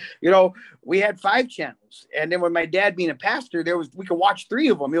TV. We had 5 channels. And then with my dad being a pastor, we could watch 3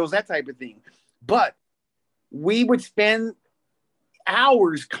 of them. It was that type of thing. But we would spend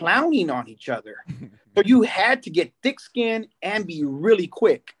hours clowning on each other. So you had to get thick skin and be really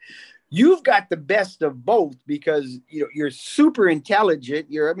quick. You've got the best of both because you're super intelligent.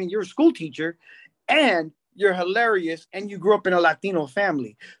 You're a school teacher and you're hilarious and you grew up in a Latino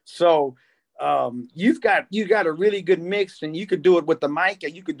family. So you've got a really good mix, and you could do it with the mic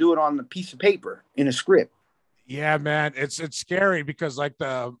and you could do it on a piece of paper in a script. Yeah, man, it's scary because like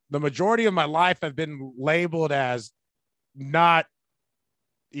the majority of my life I've been labeled as not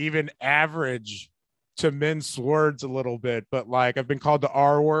even average, to mince words a little bit, but like I've been called the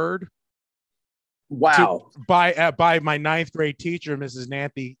R word to Wow. by my ninth grade teacher, Mrs.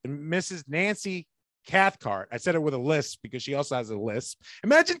 Nancy Cathcart. I said it with a lisp because she also has a lisp.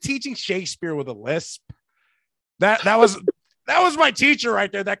 Imagine teaching Shakespeare with a lisp. That was my teacher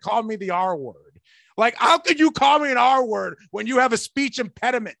right there that called me the R word. Like, how could you call me an R word when you have a speech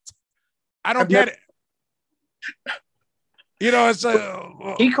impediment? I don't get it. You know, it's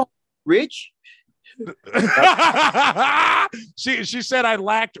he called Rich. she said I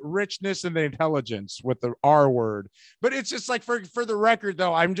lacked richness and the intelligence with the R word. But it's just like, for the record,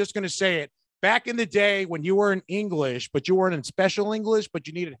 though, I'm just going to say it. Back in the day when you were in English, but you weren't in special English, but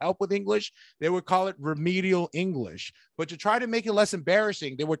you needed help with English, they would call it remedial English. But to try to make it less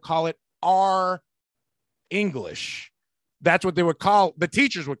embarrassing, they would call it R English. That's what they would call, the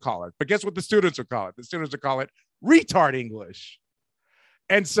teachers would call it. But guess what the students would call it? The students would call it retard English.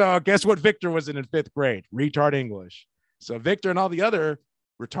 And so guess what Victor was in fifth grade? Retard English. So Victor and all the other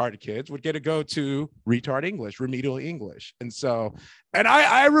retarded kids would get to go to retard English, remedial English. And so, and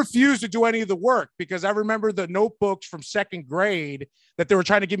I refused to do any of the work because I remember the notebooks from second grade that they were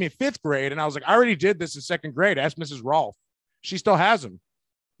trying to give me in fifth grade. And I was like, I already did this in second grade. Ask Mrs. Rolfe. She still has them.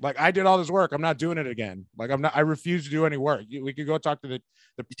 Like, I did all this work. I'm not doing it again. Like, I refuse to do any work. We could go talk to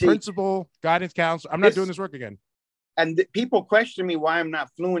the principal, guidance counselor. I'm not doing this work again. And people question me why I'm not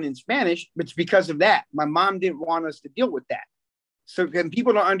fluent in Spanish, but it's because of that. My mom didn't want us to deal with that. So and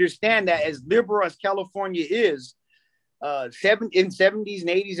people don't understand that as liberal as California is, in 70s and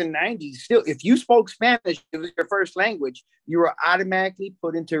 80s and 90s, still, if you spoke Spanish, it was your first language, you were automatically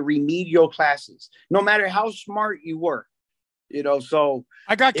put into remedial classes, no matter how smart you were. You know, so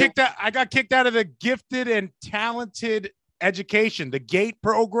I got kicked out of the gifted and talented education, the GATE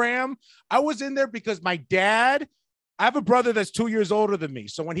program. I was in there because my dad, I have a brother that's 2 years older than me.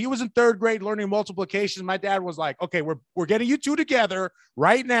 So when he was in third grade learning multiplication, my dad was like, okay, we're getting you two together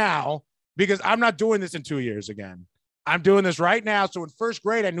right now because I'm not doing this in 2 years again. I'm doing this right now. So in first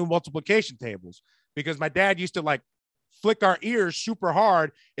grade, I knew multiplication tables because my dad used to like flick our ears super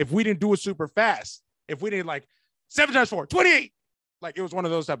hard if we didn't do it super fast. If we didn't like 7 times 4, 28. Like, it was one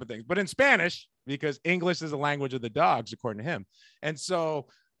of those type of things. But in Spanish, because English is the language of the dogs, according to him. And so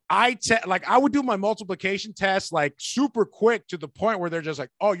I would do my multiplication test like super quick to the point where they're just like,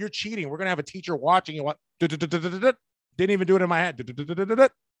 oh, you're cheating. We're going to have a teacher watching you. Didn't even do it in my head.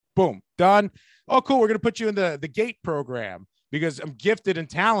 Boom, done. Oh, cool. We're going to put you in the GATE program because I'm gifted and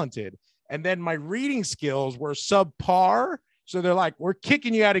talented. And then my reading skills were subpar. So they're like, we're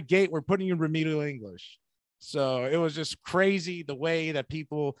kicking you out of GATE. We're putting you in remedial English. So it was just crazy the way that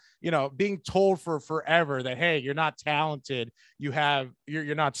people, you know, being told for forever that, hey, you're not talented, you're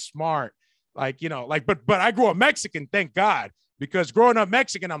not smart. Like, you know, like, but I grew up Mexican, thank God, because growing up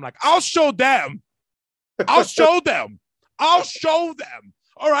Mexican, I'm like, I'll show them. All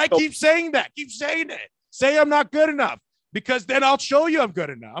right, keep saying that. Keep saying it. Say I'm not good enough because then I'll show you I'm good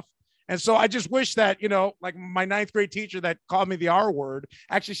enough. And so I just wish that, you know, like my ninth grade teacher that called me the R word,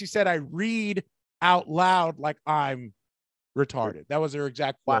 actually, she said I read out loud like I'm retarded. That was her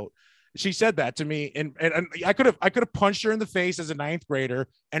exact quote. Wow. She said that to me, and I could have punched her in the face as a ninth grader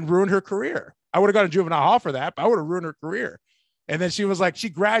and ruined her career. I would have gone to juvenile hall for that, but I would have ruined her career. And then she was like, she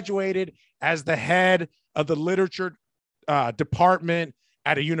graduated as the head of the literature department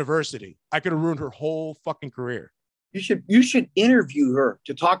at a university. I could have ruined her whole fucking career. You should interview her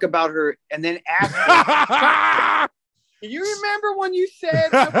to talk about her and then ask her. Do you remember when you said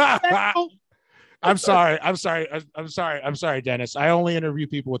I'm sorry, Dennis. I only interview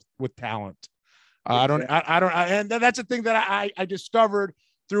people with talent. I don't, and that's the thing that I discovered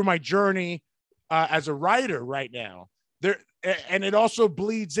through my journey as a writer right now. There, and it also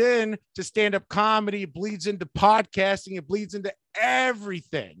bleeds in to stand-up comedy, it bleeds into podcasting, it bleeds into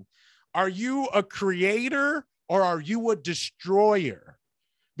everything. Are you a creator or are you a destroyer?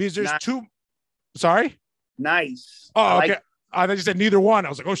 Because there's two. Sorry. Nice. Oh, okay. I just said neither one. I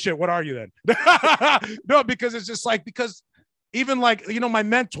was like, oh shit, what are you then? No, because it's just like, because even like, you know, my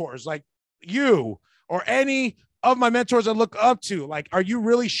mentors, like you or any of my mentors I look up to, like, are you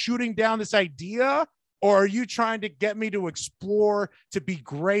really shooting down this idea or are you trying to get me to explore to be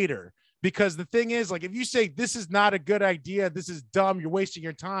greater? Because the thing is, like, if you say this is not a good idea, this is dumb, you're wasting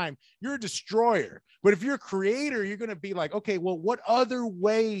your time, you're a destroyer. But if you're a creator, you're going to be like, okay, well, what other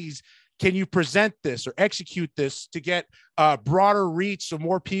ways can you present this or execute this to get broader reach so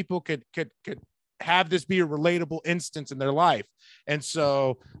more people could have this be a relatable instance in their life? And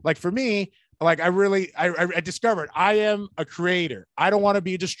so, like, for me, Like I discovered I am a creator. I don't want to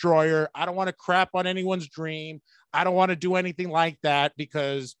be a destroyer. I don't want to crap on anyone's dream. I don't want to do anything like that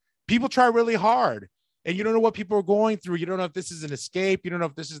because people try really hard and you don't know what people are going through. You don't know if this is an escape. You don't know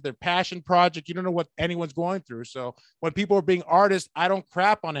if this is their passion project. You don't know what anyone's going through. So when people are being artists, I don't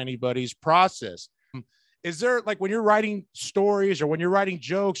crap on anybody's process. Is there, like, when you're writing stories or when you're writing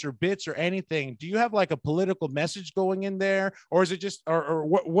jokes or bits or anything, do you have like a political message going in there, or is it just, or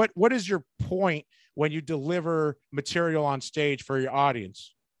what is your point when you deliver material on stage for your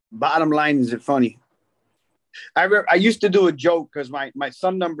audience? Bottom line, is it funny? I used to do a joke because my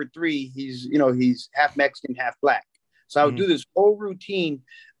son number 3, he's half Mexican, half black. So I would do this whole routine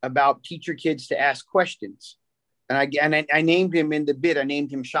about teach your kids to ask questions. And I named him in the bit. I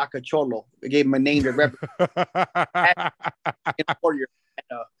named him Shaka Cholo. I gave him a name to represent.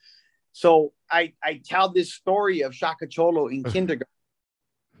 So I tell this story of Shaka Cholo in kindergarten.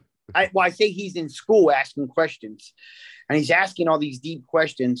 I say he's in school asking questions, and he's asking all these deep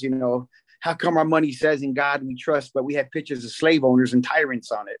questions. How come our money says in God we trust, but we have pictures of slave owners and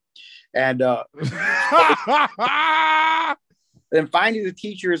tyrants on it? And then finally, the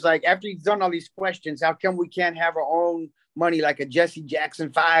teacher is like, after he's done all these questions, how come we can't have our own money like a Jesse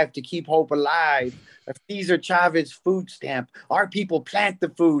Jackson 5 to keep hope alive? A Cesar Chavez food stamp. Our people plant the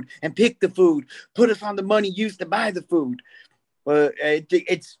food and pick the food, put us on the money used to buy the food. But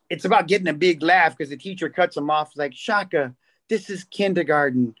it's about getting a big laugh because the teacher cuts him off like, Shaka, this is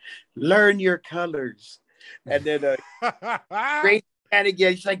kindergarten. Learn your colors. And then great and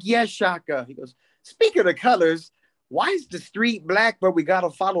again, she's like, yes, Shaka. He goes, speaking of colors, why is the street black, but we got to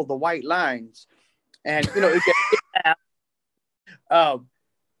follow the white lines? And, well,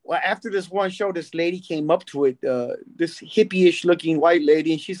 after this one show, this lady came up to it, this hippie-ish looking white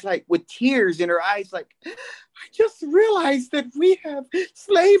lady, and she's like, with tears in her eyes, like, I just realized that we have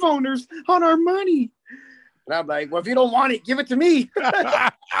slave owners on our money. And I'm like, well, if you don't want it, give it to me.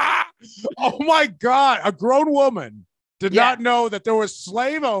 Oh my God. A grown woman did not know that there was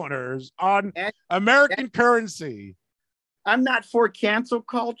slave owners on American currency. I'm not for cancel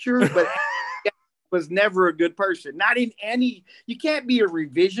culture, but was never a good person. Not in any, you can't be a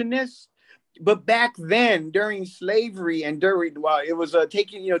revisionist. But back then, during slavery and it was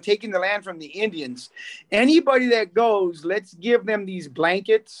taking the land from the Indians. Anybody that goes, let's give them these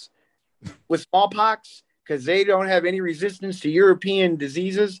blankets with smallpox because they don't have any resistance to European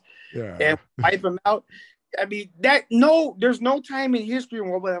diseases, and wipe them out. I mean, there's no time in history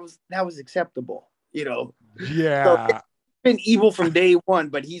where that was acceptable. Yeah. So it's been evil from day one,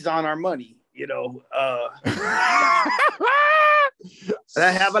 but he's on our money. I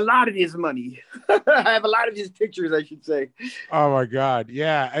have a lot of his money. I have a lot of his pictures, I should say. Oh my God.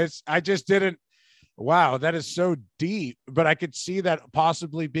 Yeah. I just didn't. Wow. That is so deep, but I could see that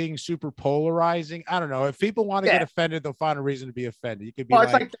possibly being super polarizing. I don't know. If people want to get offended, they'll find a reason to be offended. You could be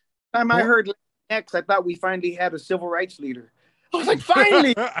it's like the time I heard X, I thought we finally had a civil rights leader. I was like,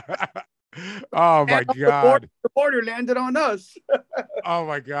 finally. Oh my God. The border landed on us. Oh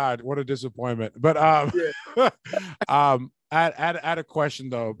my God. What a disappointment. But I had a question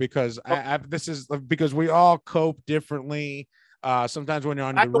though, because this is because we all cope differently. Sometimes when you're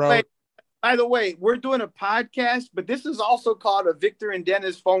on the road. By the way, we're doing a podcast, but this is also called a Victor and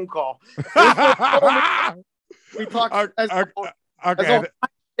Dennis phone call. We talk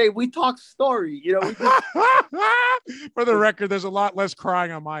we talk story, For the record, there's a lot less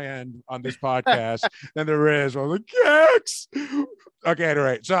crying on my end on this podcast than there is on the Kicks. Okay, all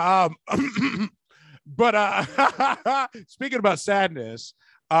right. So but speaking about sadness,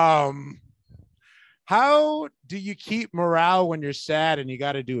 how do you keep morale when you're sad and you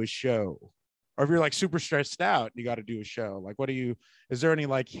got to do a show? Or if you're like super stressed out, you got to do a show. Like, is there any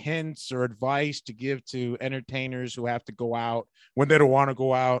like hints or advice to give to entertainers who have to go out when they don't want to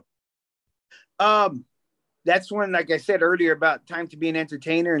go out? That's when, like I said earlier, about time to be an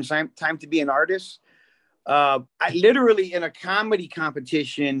entertainer and time to be an artist. I literally in a comedy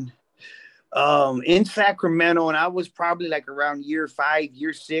competition in Sacramento, and I was probably like around year 5,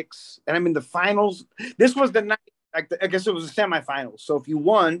 year 6, and I'm in the finals. This was the night, I guess it was the semifinals. So if you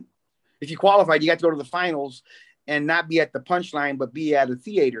qualified, you got to go to the finals and not be at the punchline, but be at a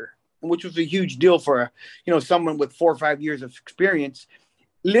theater, which was a huge deal for someone with 4 or 5 years of experience.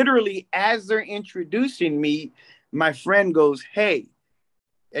 Literally, as they're introducing me, my friend goes, "Hey,"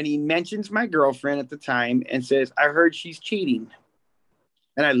 and he mentions my girlfriend at the time and says, "I heard she's cheating."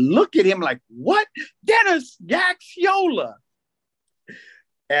 And I look at him like, "What? Dennis Gaxiola."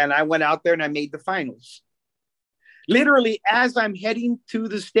 And I went out there and I made the finals. Literally, as I'm heading to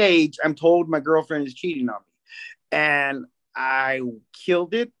the stage, I'm told my girlfriend is cheating on me. And I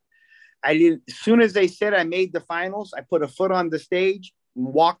killed it. I didn't. As soon as they said I made the finals, I put a foot on the stage and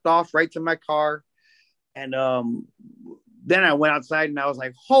walked off right to my car. And then I went outside and I was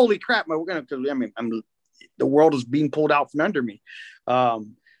like, "Holy crap! We're gonna." I mean, the world is being pulled out from under me.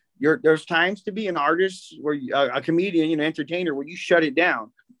 There's times to be an artist where a comedian, entertainer, where you shut it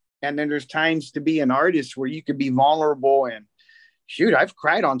down, and then there's times to be an artist where you could be vulnerable. And shoot, I've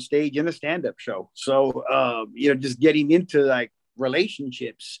cried on stage in a stand-up show. So just getting into like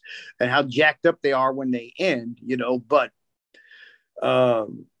relationships and how jacked up they are when they end, but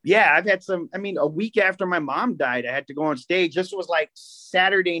I've had some. I mean, a week after my mom died, I had to go on stage. This was like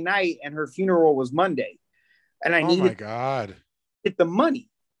Saturday night and her funeral was Monday, and I needed God, get the money.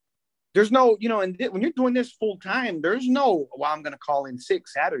 There's no, and when you're doing this full time, there's no, well, I'm going to call in sick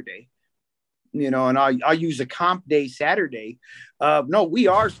Saturday, and I'll use a comp day Saturday. No, we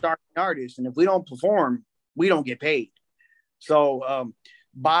are starting artists, and if we don't perform, we don't get paid. So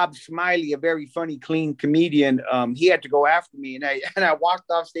Bob Smiley, a very funny, clean comedian, he had to go after me, and I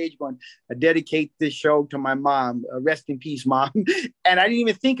walked off stage going, "I dedicate this show to my mom. Rest in peace, Mom." And I didn't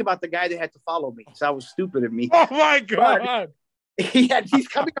even think about the guy that had to follow me, so that was stupid of me. Oh my God! He's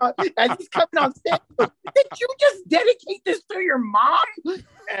coming on stage. Did you just dedicate this to your mom?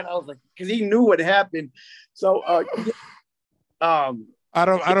 And I was like, because he knew what happened. So, I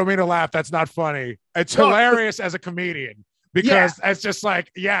don't mean to laugh. That's not funny. It's hilarious as a comedian. Because it's just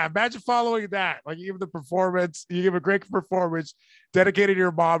like, imagine following that. Like, you give a great performance dedicated to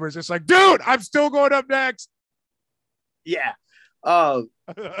your mom. It's just like, dude, I'm still going up next. Yeah.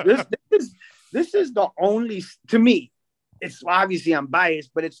 This is the only, to me, it's obviously I'm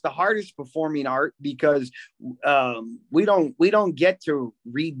biased, but it's the hardest performing art because we don't get to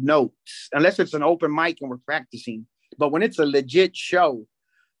read notes unless it's an open mic and we're practicing. But when it's a legit show,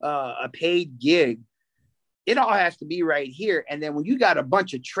 a paid gig, it all has to be right here. And then when you got a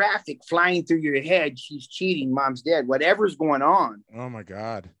bunch of traffic flying through your head, she's cheating, mom's dead, whatever's going on. Oh my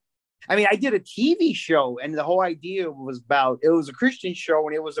God. I mean, I did a TV show and the whole idea was it was a Christian show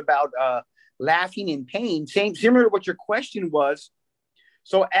and it was about laughing in pain. Similar to what your question was.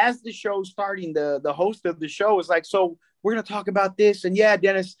 So as the show's starting, the host of the show is like, "So we're going to talk about this. And yeah,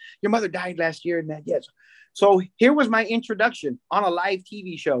 Dennis, your mother died last year." And that, yes. So here was my introduction on a live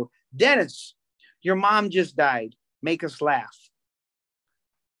TV show. "Dennis, your mom just died. Make us laugh."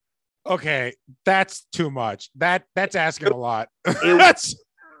 Okay, that's too much. That's asking a lot.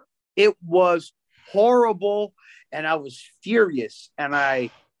 It was horrible, and I was furious. And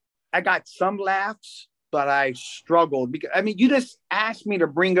I got some laughs, but I struggled because you just asked me to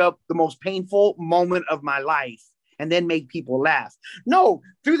bring up the most painful moment of my life and then make people laugh. No,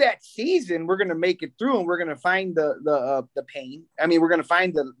 through that season, we're going to make it through and we're going to find the pain. We're going to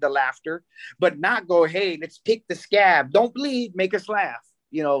find the laughter, but not go, "Hey, let's pick the scab. Don't bleed. Make us laugh."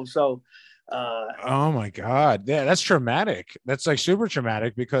 So. Oh my God. Yeah, that's traumatic. That's like super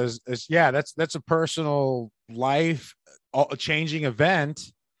traumatic because that's a personal life changing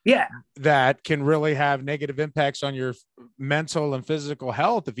event. Yeah, that can really have negative impacts on your mental and physical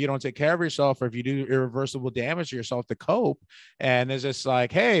health if you don't take care of yourself or if you do irreversible damage to yourself to cope. And it's just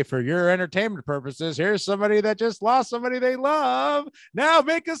like, hey, for your entertainment purposes, here's somebody that just lost somebody they love. Now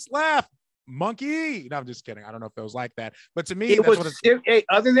make us laugh. Monkey. No, I'm just kidding. I don't know if it was like that, but to me,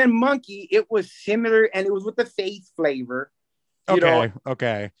 other than Monkey, it was similar and it was with the faith flavor.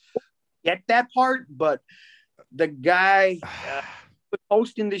 Okay. Get that part, but the guy was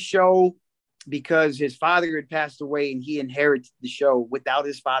hosting the show because his father had passed away and he inherited the show without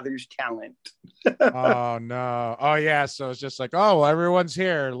his father's talent. Oh no. Oh yeah. So it's just like, oh, well, everyone's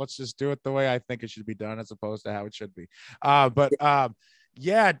here. Let's just do it the way I think it should be done as opposed to how it should be. That's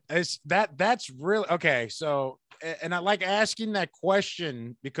really okay. So, and I like asking that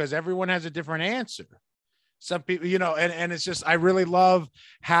question because everyone has a different answer. Some people, and it's just, I really love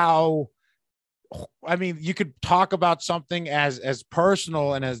how, you could talk about something as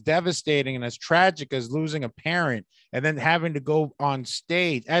personal and as devastating and as tragic as losing a parent and then having to go on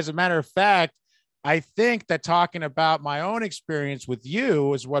stage. As a matter of fact, I think that talking about my own experience with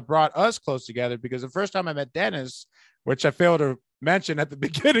you is what brought us close together because the first time I met Dennis, which I failed to mention at the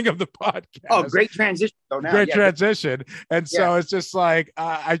beginning of the podcast. Oh, great transition. Transition. And so it's just like,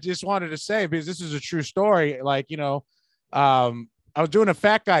 I just wanted to say, because this is a true story. Like, I was doing a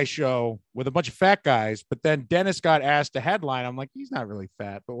fat guy show with a bunch of fat guys, but then Dennis got asked to headline. I'm like, he's not really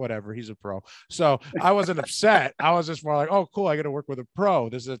fat, but whatever. He's a pro. So I wasn't upset. I was just more like, oh, cool. I got to work with a pro.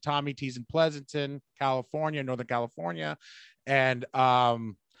 This is a Tommy T's in Pleasanton, California, Northern California. And I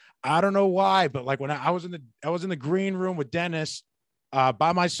don't know why, but like when I was in the green room with Dennis,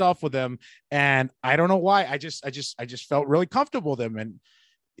 by myself with him, and I don't know why. I just felt really comfortable with him, and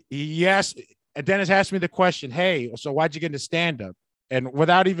Yes. And Dennis asked me the question, hey, so why'd you get into stand-up? And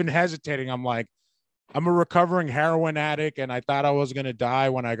without even hesitating, I'm like, I'm a recovering heroin addict, and I thought I was going to die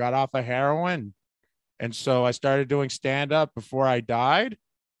when I got off of heroin. And so I started doing stand-up before I died,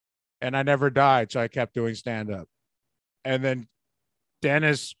 and I never died. So I kept doing stand-up. And then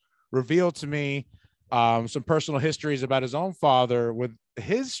Dennis revealed to me some personal histories about his own father with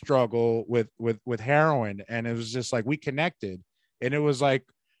his struggle with heroin. And it was just like, we connected. And it was like,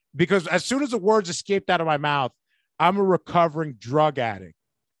 because as soon as the words escaped out of my mouth, I'm a recovering drug addict.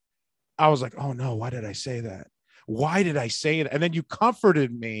 I was like, oh no, why did I say that? Why did I say that? And then you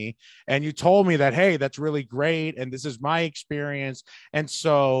comforted me and you told me that, hey, that's really great. And this is my experience. And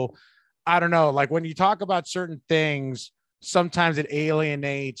so I don't know, like when you talk about certain things, sometimes it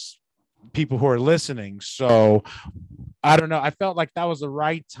alienates people who are listening. So I don't know. I felt like that was the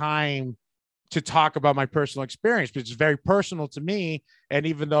right time to talk about my personal experience, because it's very personal to me. And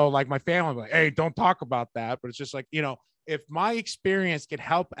even though like my family, like, hey, don't talk about that. But it's just like, you know, if my experience could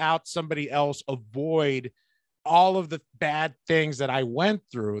help out somebody else avoid all of the bad things that I went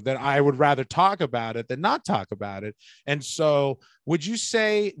through, then I would rather talk about it than not talk about it. And so would you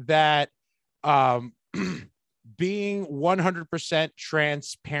say that being 100%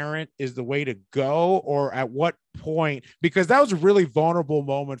 transparent is the way to go, or at what point? Because that was a really vulnerable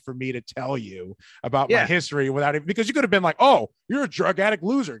moment for me to tell you about my history without it, because you could have been like, oh, you're a drug addict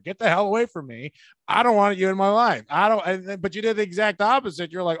loser, get the hell away from me, I don't want you in my life, I don't. But you did the exact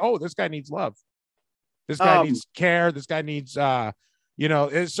opposite. You're like, oh, this guy needs love, this guy needs care, this guy needs you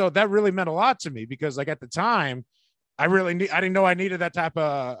know. So that really meant a lot to me, because like at the time I didn't know I needed that type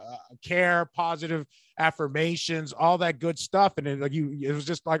of care, positive affirmations, all that good stuff. And it was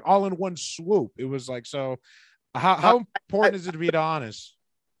just like all in one swoop. It was like, so how important is it to be honest?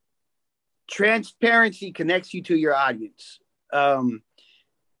 Transparency connects you to your audience.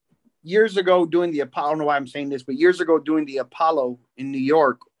 Years ago doing the Apollo, I don't know why I'm saying this, but years ago doing the Apollo in New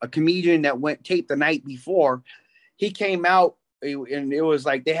York, a comedian that went tape the night before, he came out and it was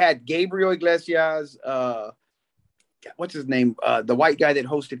like they had Gabriel Iglesias, what's his name? The white guy that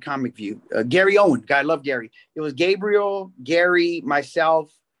hosted Comic View, Gary Owen. God, I love Gary. It was Gabriel, Gary,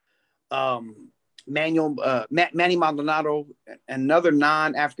 myself, Manny Maldonado, another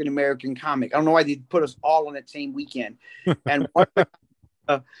non-African American comic. I don't know why they put us all on that same weekend. And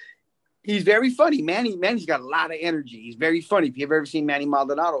he's very funny. Manny's got a lot of energy. He's very funny. If you've ever seen Manny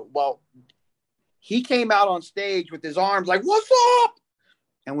Maldonado, well, he came out on stage with his arms like, "What's up?"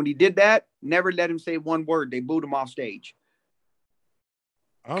 And when he did that, never let him say one word. They booed him off stage.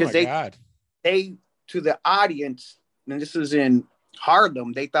 Oh my God. They, to the audience, and this is in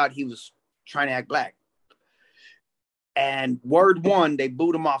Harlem, they thought he was trying to act black. And word one, they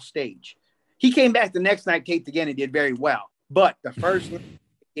booed him off stage. He came back the next night, taped again, and did very well. But the first night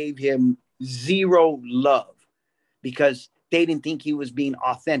gave him zero love because they didn't think he was being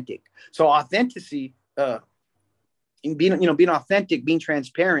authentic. So authenticity, being authentic, being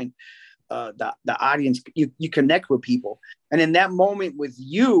transparent, the audience, you connect with people. And in that moment with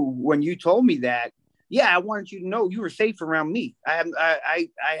you, when you told me that, I wanted you to know you were safe around me. I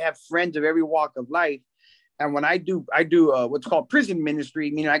have friends of every walk of life. And when I do what's called prison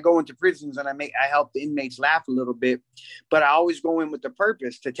ministry, meaning I go into prisons and I help the inmates laugh a little bit, but I always go in with the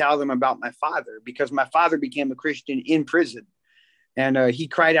purpose to tell them about my father, because my father became a Christian in prison. And he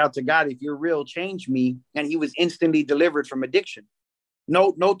cried out to God, "If you're real, change me." And he was instantly delivered from addiction.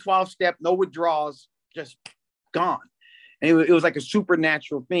 No 12-step, no withdrawals, just gone. And it was like a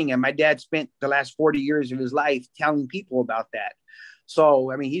supernatural thing. And my dad spent the last 40 years of his life telling people about that.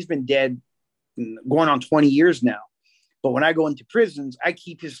 So, I mean, he's been dead going on 20 years now. But when I go into prisons, I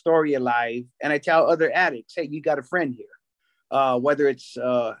keep his story alive. And I tell other addicts, hey, you got a friend here. Whether it's,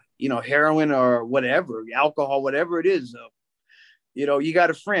 heroin or whatever, alcohol, whatever it is, you got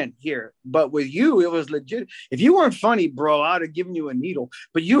a friend here. But with you, it was legit. If you weren't funny, bro, I'd have given you a needle.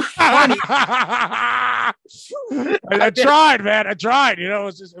 But you were funny. I tried, man. I tried. It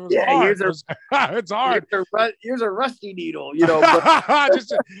was hard. It's hard. Here's a rusty needle. But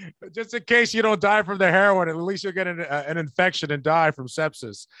just in case you don't die from the heroin, at least you'll get an infection and die from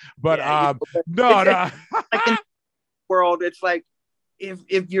sepsis. But no. Like in the world, it's like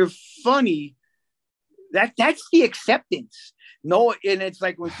if you're funny, that's the acceptance. No, and it's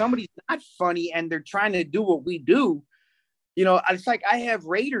like when somebody's not funny and they're trying to do what we do, it's like I have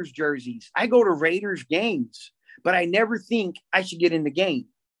Raiders jerseys. I go to Raiders games, but I never think I should get in the game.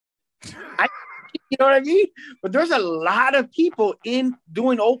 You know what I mean? But there's a lot of people in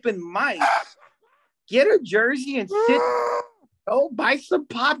doing open mics. Get a jersey and sit. Buy some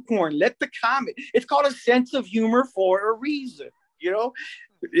popcorn. Let the comment. It's called a sense of humor for a reason. You know,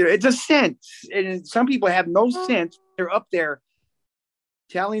 it's a sense, and some people have no sense. They're up there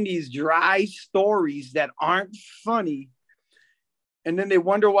telling these dry stories that aren't funny, and then they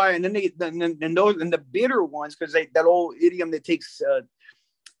wonder why. And then the bitter ones, because that old idiom that takes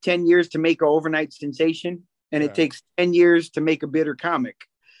 10 years to make an overnight sensation, and it takes 10 years to make a bitter comic.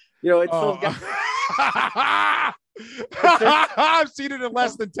 It's those guys. I've seen it in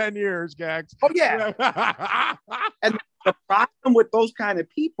less than 10 years, Gags. Oh, yeah. And the problem with those kind of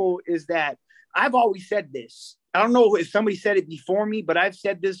people is that I've always said this. I don't know if somebody said it before me, but I've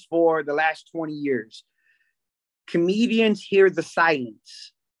said this for the last 20 years. Comedians hear the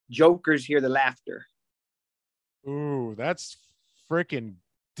silence. Jokers hear the laughter. Ooh, that's freaking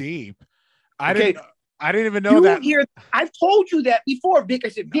deep. I didn't even know that. I've told you that before, Vic. I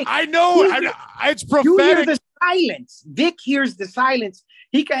said, Vic. I know. It's prophetic. You hear the silence. Vic hears the silence.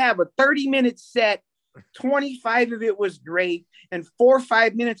 He could have a 30-minute set. 25 of it was great. And 4 or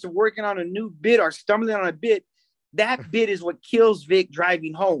 5 minutes of working on a new bit or stumbling on a bit. That bit is what kills Vic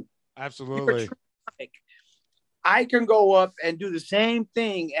driving home. Absolutely. I can go up and do the same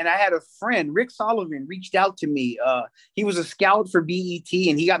thing. And I had a friend, Rick Sullivan, reached out to me. He was a scout for BET,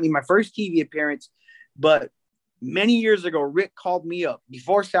 and he got me my first TV appearance. But many years ago, Rick called me up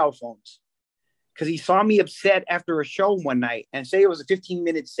before cell phones because he saw me upset after a show one night, and say it was a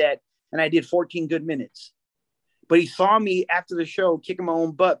 15-minute set, and I did 14 good minutes. But he saw me after the show kicking my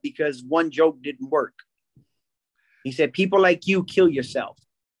own butt because one joke didn't work. He said, people like you kill yourself.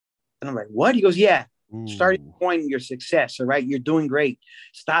 And I'm like, what? He goes, yeah. Ooh. Start enjoying your success. All right. You're doing great.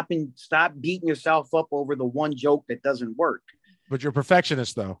 Stop beating yourself up over the one joke that doesn't work. But you're a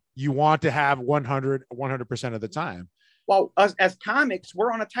perfectionist, though. You want to have 100% of the time. Well, us as comics,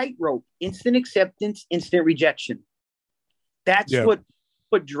 we're on a tightrope. Instant acceptance, instant rejection. That's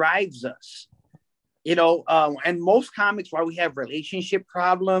what drives us. And most comics, while we have relationship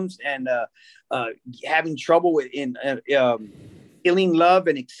problems and having trouble in feeling love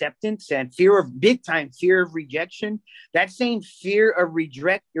and acceptance and fear of rejection, that same fear of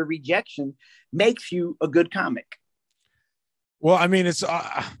rejection makes you a good comic. Well, I mean, it's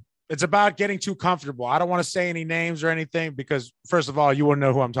about getting too comfortable. I don't want to say any names or anything because, first of all, you wouldn't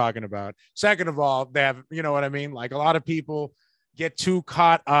know who I'm talking about. Second of all, they have, you know what I mean? Like, a lot of people get too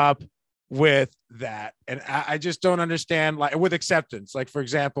caught up with that. And I just don't understand, like, with acceptance. Like, for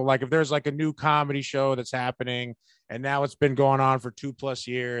example, like if there's like a new comedy show that's happening and now it's been going on for 2+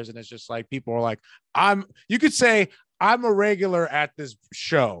 years, and it's just like, people are like, you could say I'm a regular at this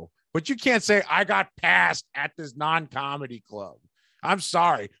show, but you can't say I got passed at this non-comedy club. I'm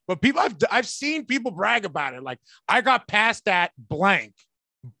sorry, but I've seen people brag about it. Like, I got passed at blank.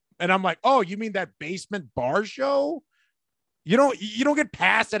 And I'm like, oh, you mean that basement bar show? You don't get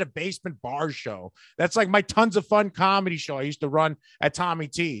passed at a basement bar show. That's like my Tons of Fun comedy show I used to run at Tommy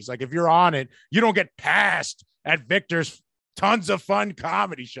T's. Like, if you're on it, you don't get passed at Victor's Tons of Fun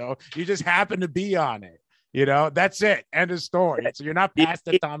comedy show. You just happen to be on it. That's it. End of story. So you're not passed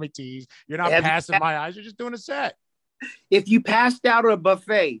at Tommy T's. You're not passed in my eyes. You're just doing a set. If you passed out at a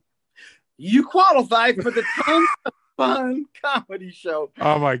buffet, you qualify for the Tons of Fun comedy show.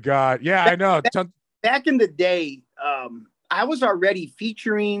 Oh my God. Yeah, I know. Back in the day, I was already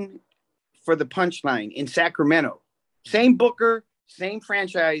featuring for the Punchline in Sacramento. Same booker, same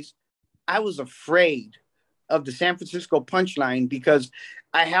franchise. I was afraid of the San Francisco Punchline because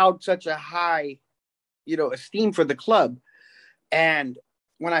I held such a high, esteem for the club. And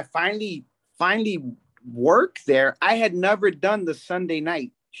when I finally worked there, I had never done the Sunday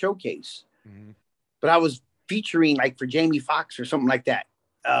night showcase, but I was featuring like for Jamie Foxx or something like that.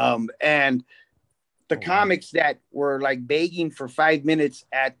 And the comics that were like begging for 5 minutes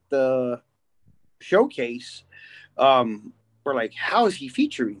at the showcase were like, how is he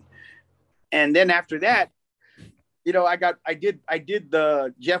featuring? And then after that, I did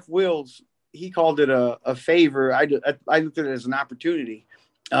the Jeff Wills. He called it a favor. I looked at it as an opportunity.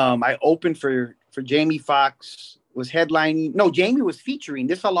 I opened for Jamie Foxx, was headlining. No, Jamie was featuring.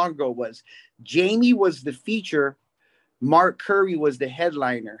 This is how long ago it was. Jamie was the feature. Mark Curry was the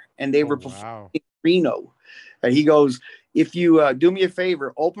headliner, and they were performing in Reno. He goes, if you do me a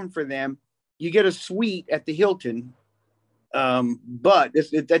favor, open for them, you get a suite at the Hilton. But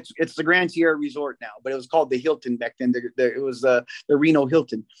it's the Grand Sierra Resort now, but it was called the Hilton back then. It was the Reno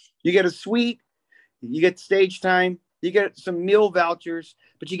Hilton. You get a suite, you get stage time, you get some meal vouchers,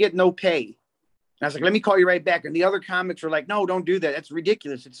 but you get no pay. And I was like, let me call you right back. And the other comics were like, no, don't do that. That's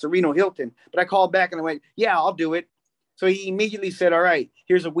ridiculous. It's the Reno Hilton. But I called back and I went, yeah, I'll do it. So he immediately said, all right,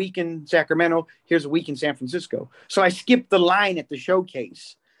 here's a week in Sacramento. Here's a week in San Francisco. So I skipped the line at the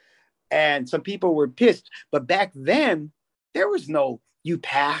showcase. And some people were pissed. But back then, there was no you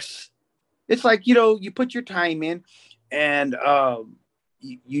pass. It's like, you know, you put your time in and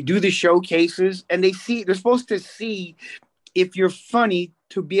you do the showcases and they're supposed to see if you're funny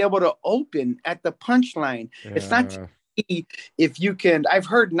to be able to open at the punchline. It's not to see if you can. I've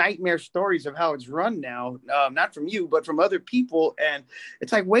heard nightmare stories of how it's run now, not from you, but from other people. And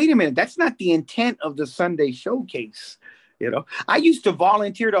it's like, wait a minute, that's not the intent of the Sunday showcase. You know, I used to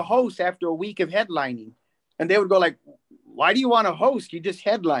volunteer to host after a week of headlining, and they would go like, why do you want to host? You just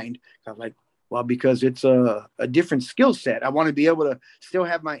headlined. I'm like, well, because it's a different skill set. I want to be able to still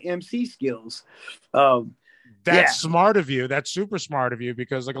have my MC skills. That's smart of you. That's super smart of you,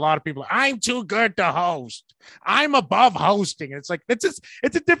 because like a lot of people, I'm too good to host. I'm above hosting. It's like, it's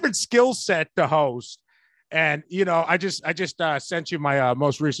a different skill set to host. And, you know, I just sent you my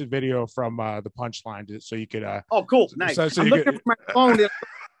most recent video from the Punchline, so you could. Oh, cool. Nice. So I'm looking for my phone.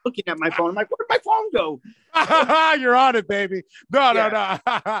 Looking at my phone. I'm like, where did my phone go? You're on it, baby. No.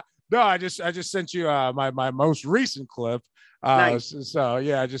 No, I just sent you my most recent clip. Nice. So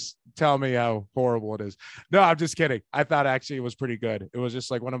yeah, just tell me how horrible it is. No, I'm just kidding. I thought actually it was pretty good. It was just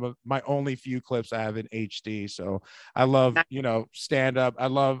like one of my only few clips I have in HD. So I love, you know, stand up.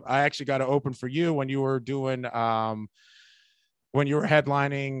 I actually got to open for you when you were doing when you were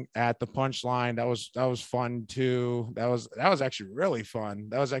headlining at the Punchline. That was fun too. That was actually really fun.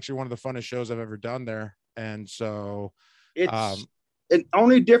 That was actually one of the funnest shows I've ever done there. And so it's an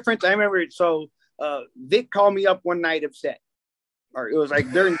only difference. I remember it. So Vic called me up one night upset. Or it was like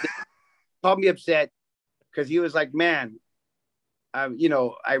called me upset because he was like, man, you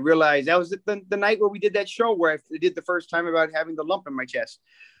know, I realized that was the night where we did that show where I did the first time about having the lump in my chest.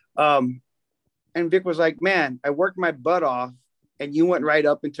 And Vic was like, man, I worked my butt off and you went right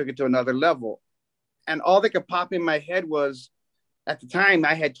up and took it to another level. And all that could pop in my head was, at the time,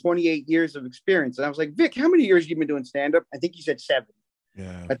 I had 28 years of experience. And I was like, Vic, how many years have you been doing stand-up? I think he said 7.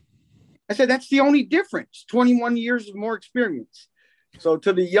 Yeah. I said, that's the only difference. 21 years of more experience. So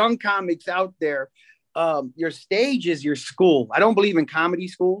to the young comics out there, your stage is your school. I don't believe in comedy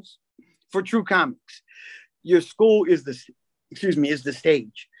schools for true comics. Your school is the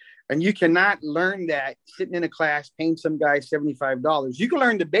stage. And you cannot learn that sitting in a class, paying some guy $75. You can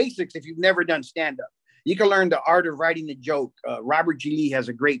learn the basics if you've never done stand-up. You can learn the art of writing a joke. Robert G. Lee has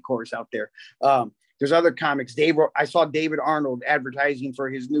a great course out there. There's other comics. I saw David Arnold advertising for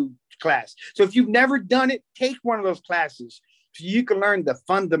his new class. So if you've never done it, take one of those classes so you can learn the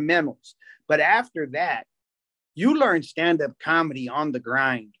fundamentals. But after that, you learn stand-up comedy on the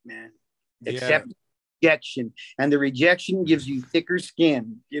grind, man. Accept rejection. And the rejection gives you thicker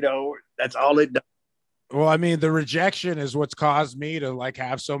skin. You know, that's all it does. Well, I mean, the rejection is what's caused me to like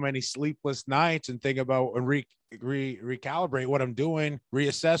have so many sleepless nights and think about and recalibrate what I'm doing,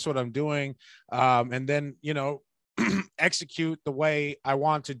 reassess what I'm doing, and then, you know, execute the way I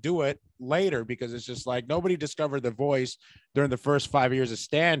want to do it later, because it's just like nobody discovered their voice during the first 5 years of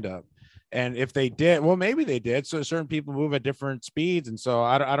stand-up. And if they did, well, maybe they did. So certain people move at different speeds. And so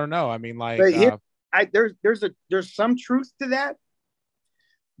I don't know. I mean, like, there's some truth to that,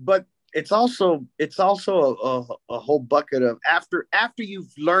 but it's also a whole bucket of after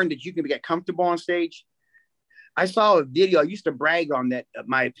you've learned that you can get comfortable on stage. I saw a video. I used to brag on that,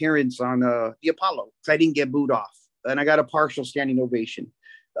 my appearance on the Apollo, because I didn't get booed off and I got a partial standing ovation.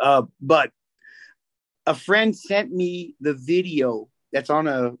 But a friend sent me the video that's on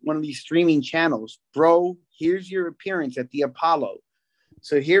one of these streaming channels. Bro, here's your appearance at the Apollo.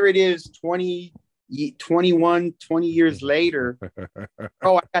 So here it is, 20 years later.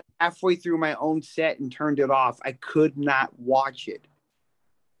 Oh, I got halfway through my own set and turned it off. I could not watch it.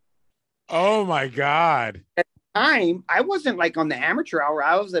 Oh my God. At the time, I wasn't like on the amateur hour.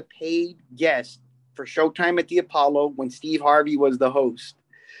 I was a paid guest for Showtime at the Apollo when Steve Harvey was the host.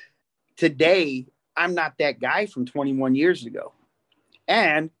 Today, I'm not that guy from 21 years ago.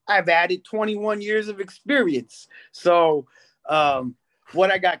 And I've added 21 years of experience. So, what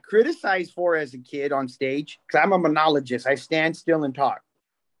I got criticized for as a kid on stage, because I'm a monologist, I stand still and talk.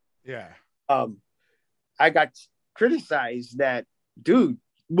 Yeah. I got criticized that, dude,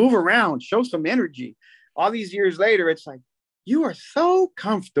 move around, show some energy. All these years later, it's like, you are so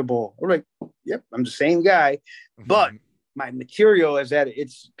comfortable. We're like, yep, I'm the same guy. Mm-hmm. But my material is that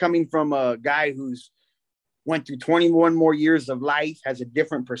it's coming from a guy who's went through 21 more years of life, has a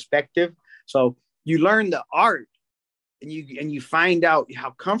different perspective. So you learn the art. And you find out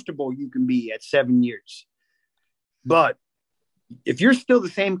how comfortable you can be at 7 years. But if you're still the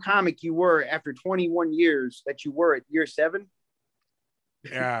same comic you were after 21 years that you were at year 7.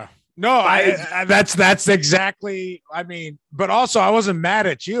 Yeah. No, that's exactly. I mean, but also I wasn't mad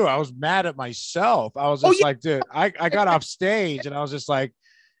at you. I was mad at myself. I was just like, dude, I got off stage and I was like,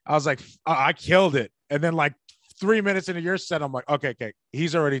 I killed it. And then like 3 minutes into your set, I'm like, okay,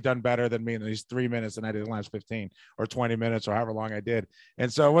 he's already done better than me in these 3 minutes than I did in the last 15 or 20 minutes or however long I did.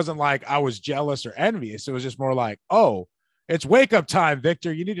 And so it wasn't like I was jealous or envious. It was just more like, oh, it's wake up time,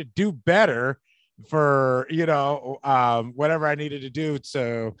 Victor. You need to do better for, whatever I needed to do.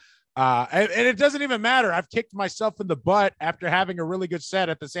 So, and it doesn't even matter. I've kicked myself in the butt after having a really good set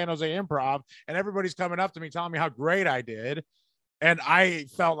at the San Jose Improv, and everybody's coming up to me telling me how great I did. And I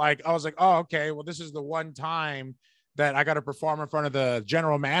felt like, I was like, oh, okay, well, this is the one time that I got to perform in front of the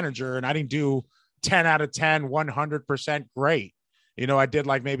general manager, and I didn't do 10 out of 10, 100% great. I did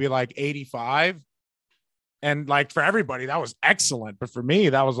like maybe like 85. And like for everybody, that was excellent. But for me,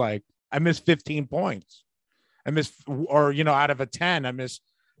 that was like, I missed 15 points. Out of a 10, I missed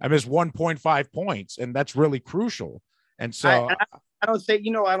 1.5 points. And that's really crucial. And so I don't say,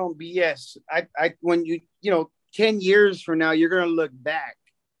 I don't BS. When 10 years from now, you're going to look back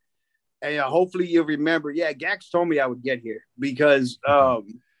and hopefully you'll remember, yeah, Gax told me I would get here because,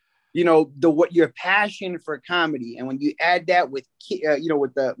 what your passion for comedy. And when you add that with,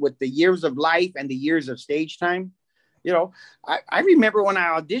 with the years of life and the years of stage time, I remember when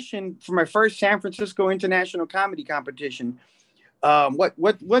I auditioned for my first San Francisco International Comedy Competition.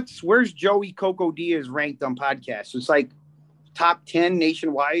 Where's Joey Coco Diaz ranked on podcasts? It's like top 10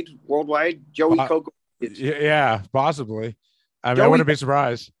 nationwide, worldwide. Joey Coco. Yeah, possibly. I mean, I wouldn't be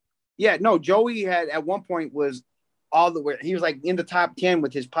surprised. Yeah, no, Joey had at one point was all the way. He was like in the top 10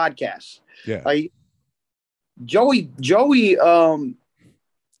 with his podcasts. Yeah. Joey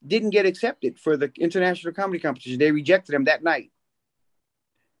didn't get accepted for the international comedy competition. They rejected him that night.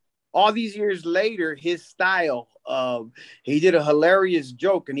 All these years later, his style, he did a hilarious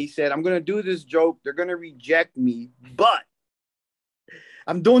joke and he said, I'm going to do this joke. They're going to reject me, but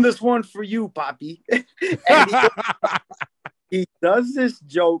I'm doing this one for you, Poppy. And he does this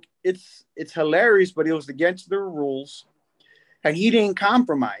joke. It's hilarious, but it was against the rules. And he didn't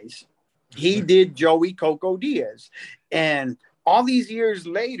compromise. He did Joey Coco Diaz. And all these years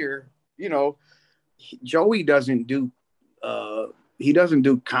later, Joey doesn't do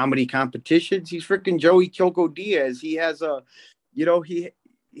comedy competitions. He's freaking Joey Coco Diaz. He has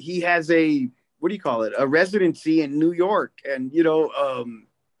he has a, what do you call it? A residency in New York. And,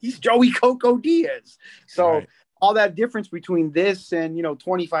 he's Joey Coco Diaz. So right. All that difference between this and,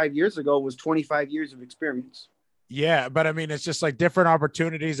 25 years ago was 25 years of experience. Yeah. But I mean, it's just like different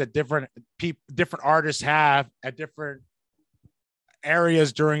opportunities that different artists have at different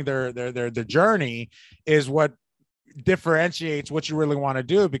areas during their journey is what differentiates what you really want to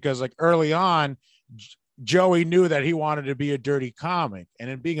do. Because like early on, Joey knew that he wanted to be a dirty comic, and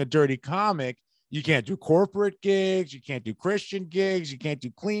in being a dirty comic, you can't do corporate gigs, you can't do Christian gigs, you can't do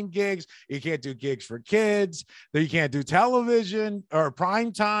clean gigs, you can't do gigs for kids, you can't do television or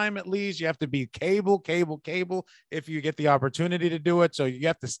prime time. At least you have to be cable if you get the opportunity to do it. So you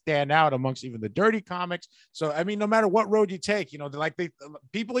have to stand out amongst even the dirty comics. So I mean, no matter what road you take,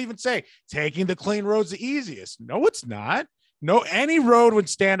 people even say taking the clean road's the easiest. No, it's not. No, any road with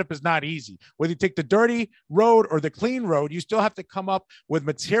stand-up is not easy. Whether you take the dirty road or the clean road, you still have to come up with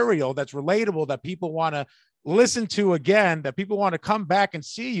material that's relatable, that people want to listen to again, that people want to come back and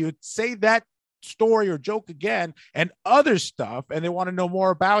see you say that story or joke again and other stuff. And they want to know more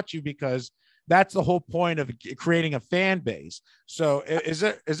about you, because that's the whole point of creating a fan base. So is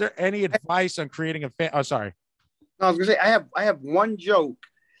there any advice on creating a fan? Oh, sorry. No, I was going to say, I have one joke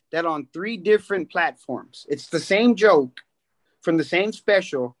that on 3 different platforms, it's the same joke from the same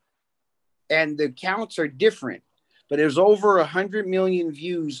special, and the counts are different, but there's over 100 million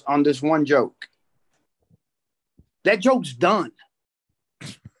views on this one joke. That joke's done.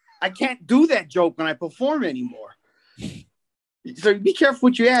 I can't do that joke when I perform anymore. So be careful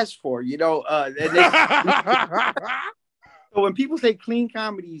what you ask for, So when people say clean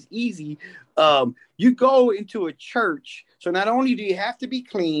comedy is easy, you go into a church. So not only do you have to be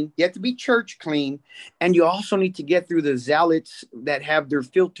clean, you have to be church clean, and you also need to get through the zealots that have their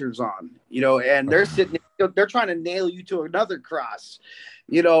filters on, and they're sitting, they're trying to nail you to another cross.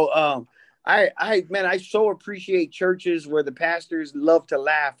 I so appreciate churches where the pastors love to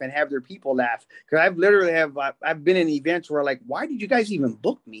laugh and have their people laugh. Because I've been in events where like, why did you guys even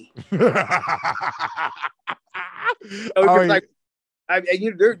book me?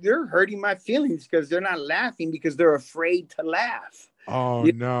 They're hurting my feelings because they're not laughing because they're afraid to laugh. Oh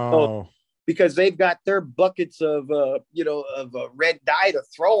no! Because they've got their buckets of red dye to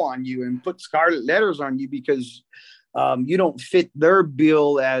throw on you and put scarlet letters on you because You don't fit their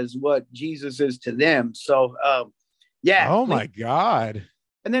bill as what Jesus is to them. So, yeah. Oh my God.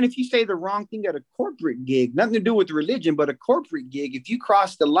 And then if you say the wrong thing at a corporate gig, nothing to do with religion, but a corporate gig, if you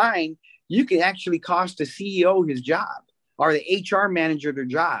cross the line, you can actually cost the CEO his job or the HR manager their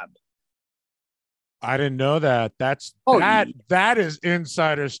job. I didn't know that. That is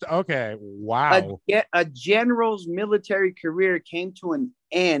insider stuff. Okay. Wow. A general's military career came to an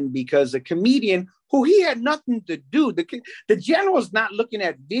end because a comedian who he had nothing to do. The general's not looking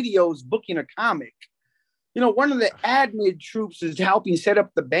at videos, booking a comic. One of the admin troops is helping set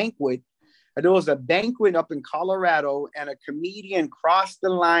up the banquet. And there was a banquet up in Colorado, and a comedian crossed the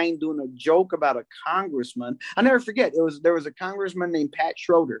line doing a joke about a congressman. I'll never forget. There was a congressman named Pat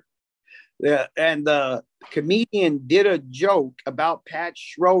Schroeder. And the comedian did a joke about Pat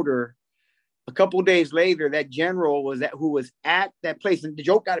Schroeder. A couple of days later, that general who was at that place, and the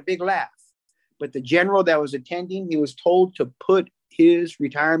joke got a big laugh. But the general that was attending, he was told to put his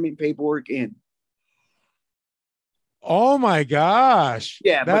retirement paperwork in. Oh my gosh.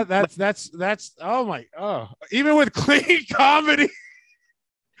 Yeah. That's even with clean comedy,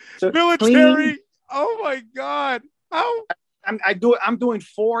 military. Oh my God. How? I'm doing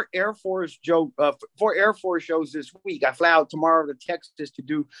 4 Air Force shows this week. I fly out tomorrow to Texas to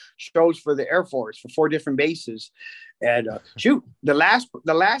do shows for the Air Force for 4 different bases. And the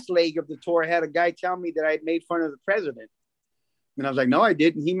last leg of the tour, I had a guy tell me that I had made fun of the president. And I was like, no, I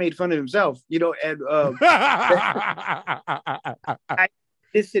didn't. He made fun of himself, and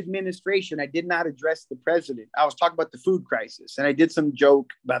this administration, I did not address the president. I was talking about the food crisis, and I did some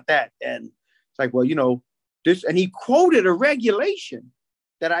joke about that. And it's like, well, this, and he quoted a regulation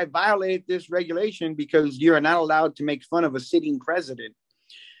that I violated this regulation because you are not allowed to make fun of a sitting president.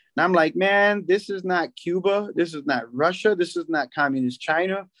 And I'm like, man, this is not Cuba. This is not Russia. This is not communist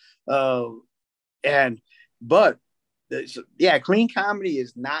China. Clean comedy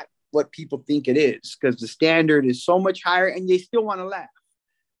is not what people think it is because the standard is so much higher and they still want to laugh.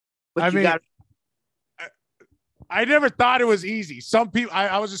 But I never thought it was easy. Some people,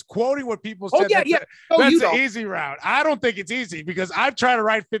 I was just quoting what people said. That's the easy route. I don't think it's easy because I've tried to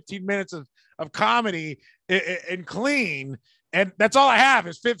write 15 minutes of comedy in clean, and that's all I have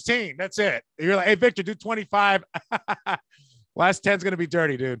is 15. That's it. You're like, hey, Victor, do 25. Last 10's going to be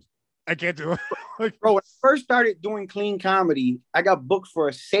dirty, dude. I can't do it. Bro, when I first started doing clean comedy, I got booked for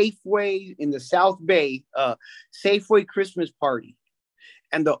a Safeway in the South Bay, Safeway Christmas party.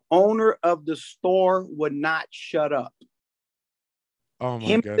 And the owner of the store would not shut up. Oh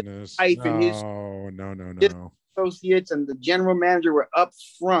my goodness. No. Associates and the general manager were up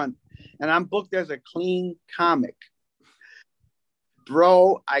front, and I'm booked as a clean comic.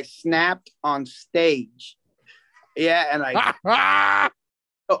 Bro, I snapped on stage. Yeah, and I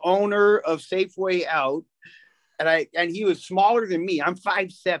the owner of Safeway out, and he was smaller than me. I'm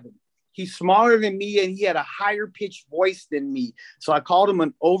 5'7". He's smaller than me, and he had a higher pitched voice than me. So I called him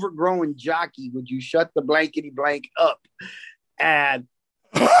an overgrown jockey. Would you shut the blankety blank up? And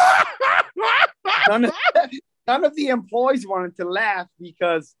none of the employees wanted to laugh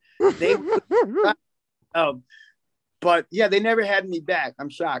because they but yeah, they never had me back. I'm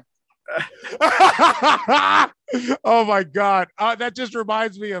shocked. Oh my God. That just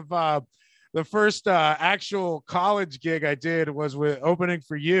reminds me of the first actual college gig I did was with opening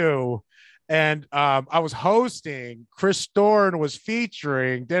for you. And I was hosting. Chris Thorne was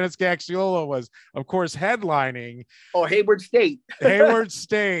featuring. Dennis Gaxiola was, of course, headlining. Oh, Hayward State. Hayward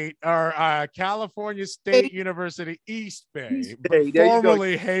State, or California State University, East Bay,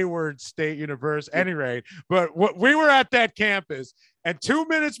 formerly Hayward State University. Anyway, but we were at that campus, and 2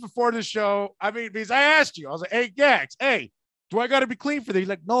 minutes before the show, because I asked you, I was like, hey, Gax, hey, do I got to be clean for this? He's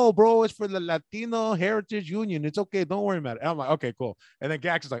like, no, bro, it's for the Latino Heritage Union. It's okay. Don't worry about it. I'm like, okay, cool. And then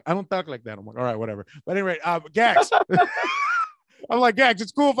Gax is like, I don't talk like that. I'm like, all right, whatever. But anyway, Gax, I'm like, Gax,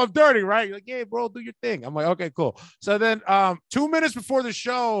 it's cool if I'm dirty, right? You're like, yeah, bro, do your thing. I'm like, okay, cool. So then 2 minutes before the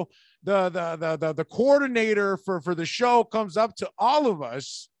show, the coordinator for the show comes up to all of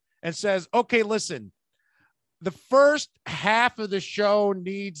us and says, okay, listen, the first half of the show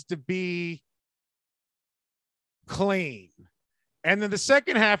needs to be clean. And then the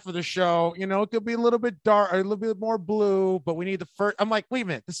second half of the show, it could be a little bit dark, or a little bit more blue, but we need the first. I'm like, wait a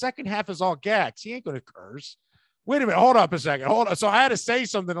minute. The second half is all Gax. He ain't going to curse. Wait a minute. Hold up a second. Hold on. So I had to say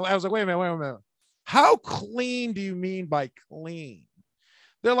something. I was like, wait a minute. How clean do you mean by clean?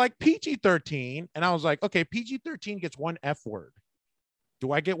 They're like PG-13. And I was like, okay, PG-13 gets one F word.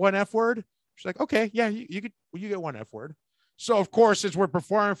 Do I get one F word? She's like, okay, yeah, you get one F word. So of course, since we're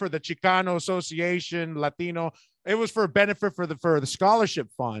performing for the Chicano Association, Latino, it was for a benefit for the scholarship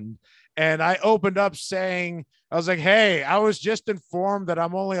fund. And I opened up saying, I was like, hey, I was just informed that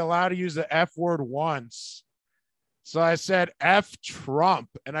I'm only allowed to use the F word once. So I said F Trump,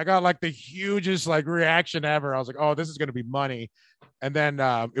 and I got like the hugest like reaction ever. I was like, oh, this is going to be money. And then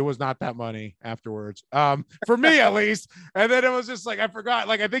it was not that money afterwards, for me at least. And then it was just like, I forgot.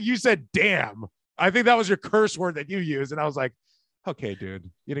 Like, I think you said, damn. I think that was your curse word that you used. And I was like, okay, dude,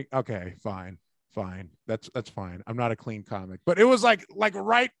 okay, fine. That's fine. I'm not a clean comic, but it was like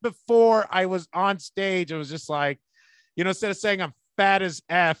right before I was on stage, it was just like, instead of saying I'm fat as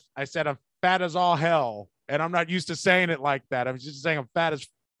F, I said I'm fat as all hell. And I'm not used to saying it like that. I was just saying I'm fat as,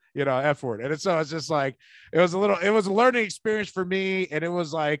 F word. And so it's just like, it was a learning experience for me. And it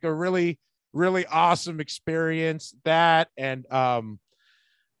was like a really, really awesome experience, that. And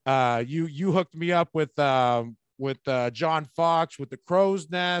you hooked me up with John Fox with the Crow's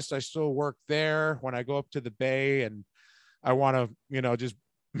Nest. I still work there when I go up to the Bay, and I want to, just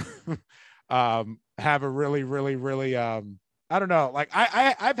have a really, really, really, I don't know. Like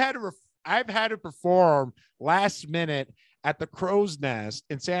I've had to perform last minute at the Crow's Nest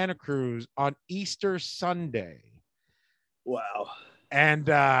in Santa Cruz on Easter Sunday. Wow. And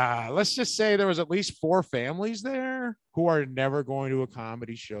let's just say there was at least 4 families there who are never going to a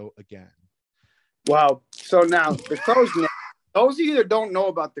comedy show again. Wow. So now the Crow's Nest, those of you that don't know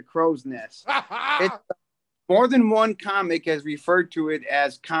about the Crow's Nest, it's more than one comic has referred to it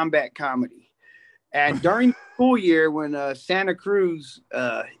as combat comedy. And during the school year, when Santa Cruz,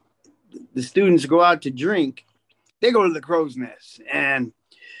 the students go out to drink, they go to the Crow's Nest. And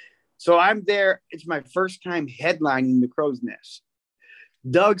so I'm there. It's my first time headlining the Crow's Nest.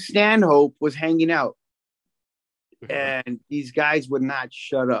 Doug Stanhope was hanging out, and these guys would not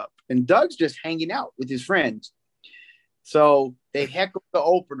shut up. And Doug's just hanging out with his friends. So they heckle the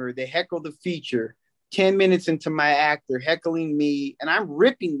opener, they heckle the feature. 10 minutes into my act, they're heckling me, and I'm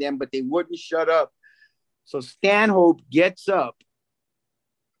ripping them, but they wouldn't shut up. So Stanhope gets up,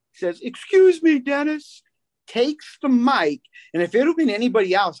 says, "Excuse me, Dennis," takes the mic. And if it had been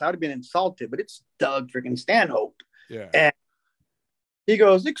anybody else, I would have been insulted, but it's Doug freaking Stanhope. Yeah. And he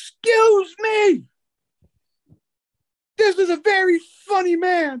goes, "Excuse me. This is a very funny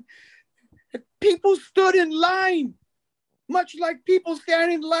man. People stood in line, much like people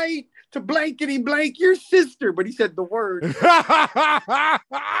stand in line to blankety blank your sister." But he said the word.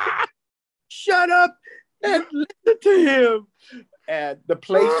 "Shut up and listen to him." And the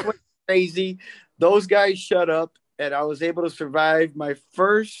place went crazy. Those guys shut up, and I was able to survive my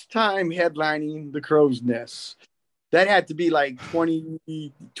first time headlining the Crow's Nest. That had to be like 20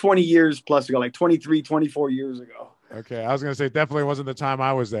 years plus ago, like 23, 24 years ago. Okay, I was gonna say definitely wasn't the time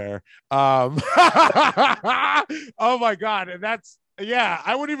I was there. Oh my god, and that's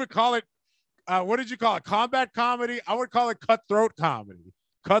I wouldn't even call it. What did you call it? Combat comedy? I would call it cutthroat comedy.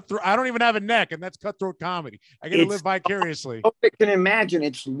 Cutthroat. I don't even have a neck, and that's cutthroat comedy. I get to live vicariously. I can imagine.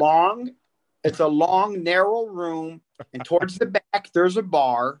 It's long. It's a long, narrow room, and towards the back there's a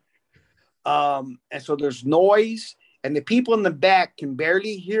bar, and so there's noise. And the people in the back can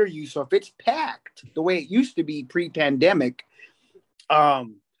barely hear you. So if it's packed the way it used to be pre-pandemic,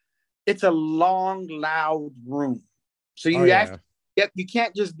 it's a long, loud room. So you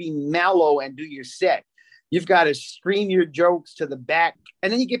can't just be mellow and do your set. You've got to scream your jokes to the back,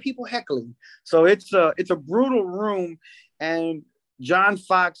 and then you get people heckling. So it's a brutal room. And John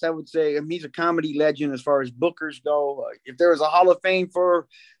Fox, I would say, he's a comedy legend as far as bookers go. If there was a Hall of Fame for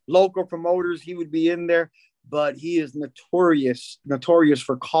local promoters, he would be in there. But he is notorious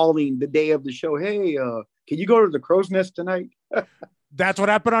for calling the day of the show. "Hey, can you go to the Crow's Nest tonight?" That's what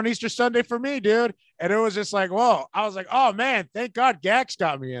happened on Easter Sunday for me, dude. And it was just like, whoa. I was like, oh man, thank God Gax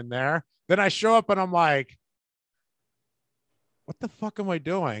got me in there. Then I show up and I'm like, what the fuck am I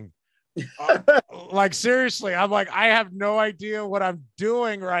doing? Like, seriously, I'm like, I have no idea what I'm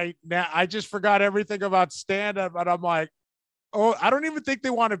doing right now. I just forgot everything about stand-up. And I'm like, oh, I don't even think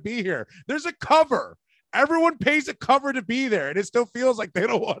they want to be here. There's a cover. Everyone pays a cover to be there, and it still feels like they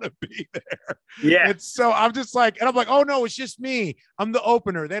don't want to be there. Yeah. And so I'm just like, and I'm like, oh no, it's just me. I'm the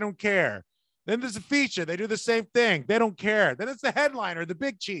opener. They don't care. Then there's a feature. They do the same thing. They don't care. Then it's the headliner, the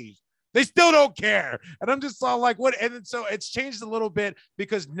big cheese. They still don't care. And I'm just all like, what? And then, so it's changed a little bit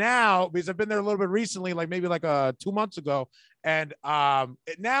because I've been there a little bit recently, like maybe like 2 months ago. And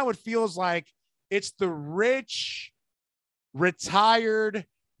now it feels like it's the rich, retired,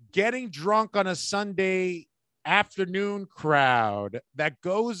 getting drunk on a Sunday afternoon crowd that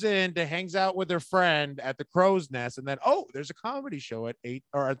goes in to hangs out with their friend at the Crow's Nest, and then there's a comedy show at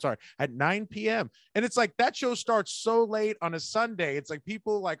 9 p.m. and it's like that show starts so late on a Sunday. It's like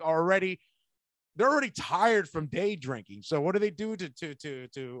people like already they're already tired from day drinking. So what do they do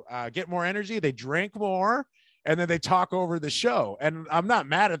to get more energy? They drink more, and then they talk over the show. And I'm not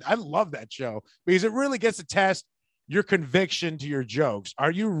mad at. I love that show because it really gets to test your conviction to your jokes.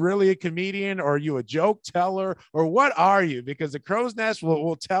 Are you really a comedian, or are you a joke teller, or what are you? Because the Crow's Nest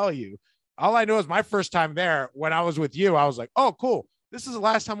will tell you. All I know is my first time there, when I was with you, I was like, oh, cool. This is the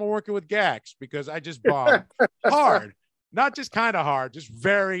last time I'm working with Gax, because I just bombed hard. Not just kind of hard, just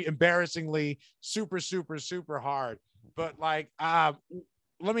very embarrassingly super, super, super hard. But like,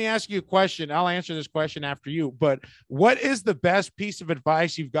 let me ask you a question. I'll answer this question after you. But what is the best piece of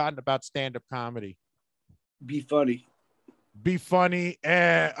advice you've gotten about stand-up comedy? Be funny. Be funny.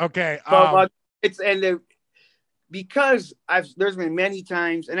 Okay. Because there's been many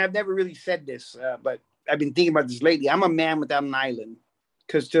times, and I've never really said this, but I've been thinking about this lately. I'm a man without an island,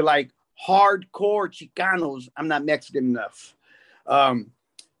 because to like hardcore Chicanos, I'm not Mexican enough. I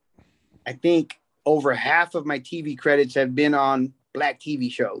think over half of my TV credits have been on black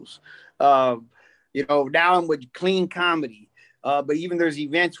TV shows. Now I'm with Clean Comedy. But even there's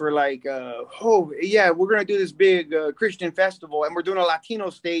events where like, oh yeah, we're going to do this big Christian festival, and we're doing a Latino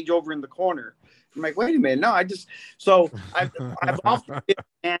stage over in the corner. I'm like, wait a minute. No, I've often been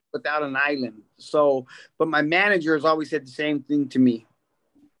a man without an island. So, but my manager has always said the same thing to me.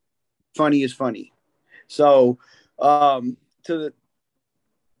 Funny is funny. So, that's the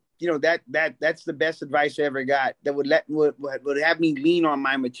best advice I ever got, that would have me lean on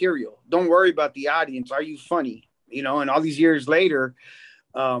my material. Don't worry about the audience. Are you funny? And all these years later,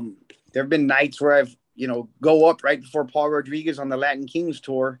 there have been nights where I've, go up right before Paul Rodriguez on the Latin Kings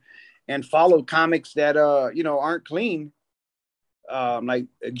tour and follow comics that, aren't clean. Like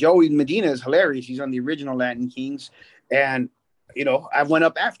Joey Medina is hilarious. He's on the original Latin Kings. And, I went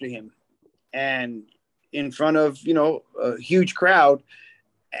up after him and in front of, a huge crowd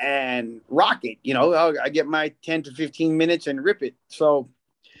and rock it. I get my 10 to 15 minutes and rip it. So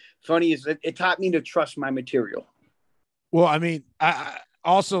funny is it taught me to trust my material. Well, I mean, I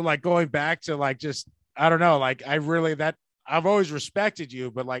also like going back to like, just, I don't know, like I've always respected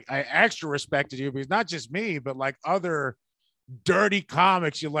you, but like I extra respected you because not just me, but like other dirty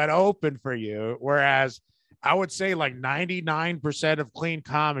comics you let open for you. Whereas I would say like 99% of clean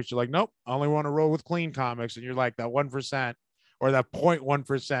comics, you're like, nope, I only want to roll with clean comics. And you're like that 1% or that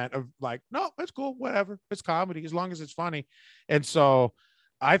 0.1% of like, no, it's cool. Whatever. It's comedy as long as it's funny. And so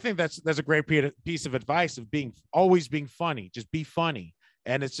I think that's a great piece of advice of always being funny. Just be funny.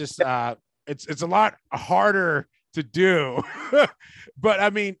 And it's just, it's a lot harder to do. But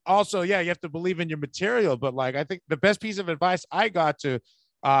I mean, also, yeah, you have to believe in your material. But like, I think the best piece of advice I got to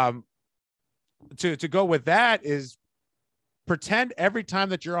go with that is pretend every time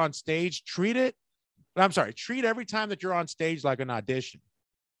that you're on stage, treat every time that you're on stage like an audition,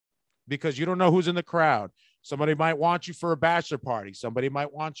 because you don't know who's in the crowd. Somebody might want you for a bachelor party. Somebody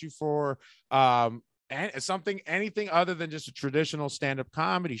might want you for anything other than just a traditional stand-up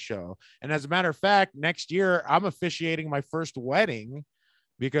comedy show. And as a matter of fact, next year I'm officiating my first wedding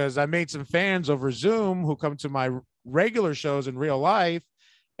because I made some fans over Zoom who come to my regular shows in real life,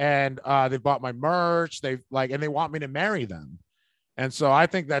 and they bought my merch. And they want me to marry them. And so I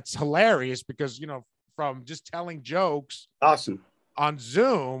think that's hilarious because, from just telling jokes. Awesome. On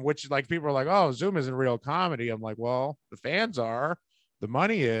Zoom, which like people are like, oh, Zoom isn't real comedy. I'm like, well, the fans are, the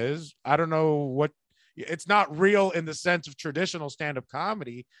money is. I don't know what, it's not real in the sense of traditional stand-up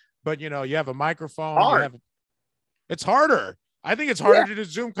comedy, but you have a microphone. It's harder. I think it's harder to do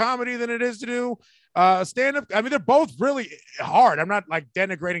Zoom comedy than it is to do stand-up. I mean, they're both really hard. I'm not like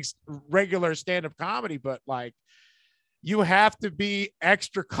denigrating regular stand-up comedy, but like, you have to be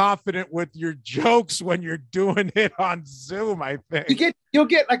extra confident with your jokes when you're doing it on Zoom, I think. You'll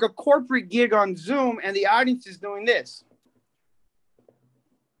get like a corporate gig on Zoom and the audience is doing this.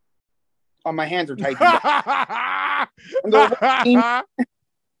 Oh, my hands are typing.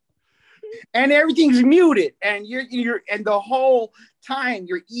 And everything's muted. And you're and the whole time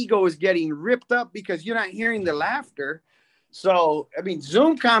your ego is getting ripped up because you're not hearing the laughter. So, I mean,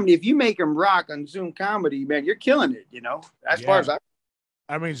 Zoom comedy, if you make them rock on Zoom comedy, man, you're killing it, as far as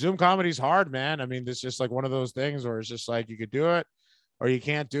I mean, Zoom comedy is hard, man. I mean, it's just like one of those things where it's just like you could do it or you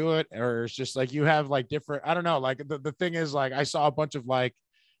can't do it. Or it's just like you have like different, I don't know, like the thing is like I saw a bunch of like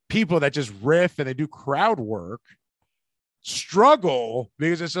people that just riff and they do crowd work struggle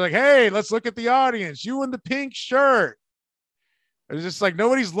because it's like, hey, let's look at the audience. You in the pink shirt. It's just like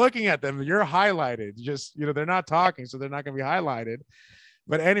nobody's looking at them. You're highlighted. Just, they're not talking, so they're not going to be highlighted.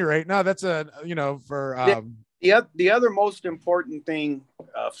 But at any rate, no, that's for the other most important thing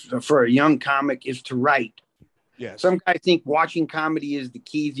for a young comic is to write. Yes. Some guys think watching comedy is the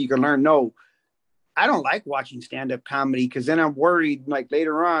keys you can learn. No, I don't like watching stand-up comedy because then I'm worried like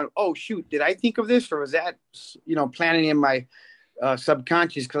later on, oh shoot, did I think of this or was that planning in my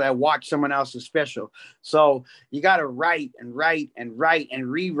subconscious because I watched someone else's special. So you got to write and write and write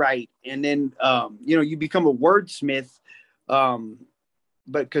and rewrite, and then you become a wordsmith.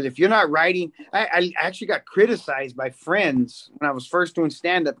 But because if you're not writing, I actually got criticized by friends when I was first doing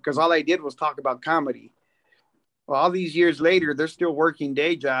stand-up because all I did was talk about comedy. Well, all these years later, they're still working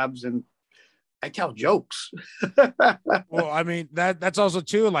day jobs, and I tell jokes. Well, I mean, that's also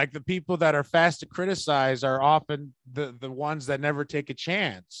too, like the people that are fast to criticize are often the ones that never take a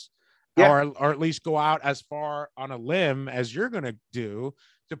chance, or at least go out as far on a limb as you're going to do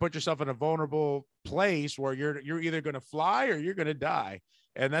to put yourself in a vulnerable place where you're either going to fly or you're going to die.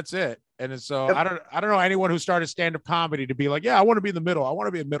 And that's it. And so I don't know anyone who started stand-up comedy to be like, yeah, I want to be in the middle. I want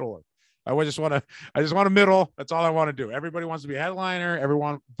to be a middler. I just want a middle. That's all I want to do. Everybody wants to be a headliner.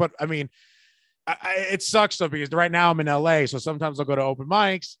 Everyone. But I mean, it sucks though, because right now I'm in LA. So sometimes I'll go to open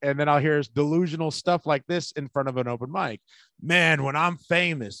mics and then I'll hear delusional stuff like this in front of an open mic. Man, when I'm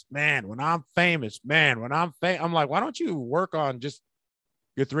famous, I'm like, why don't you work on just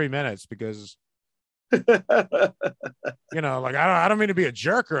your 3 minutes? Because like, I don't mean to be a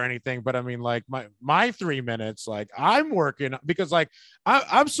jerk or anything, but I mean, like my 3 minutes, like I'm working because like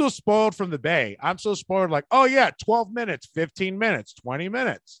I'm so spoiled from the Bay. I'm so spoiled, like, oh yeah, 12 minutes, 15 minutes, 20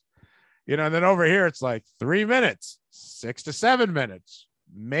 minutes, and then over here it's like 3 minutes, 6 to 7 minutes,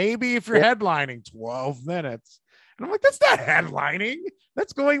 maybe if you're headlining 12 minutes. And I'm like, that's not headlining.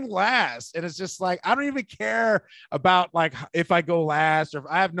 That's going last. And it's just like, I don't even care about like if I go last or if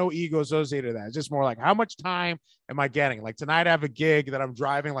I have no ego associated with that. It's just more like, how much time am I getting? Like tonight I have a gig that I'm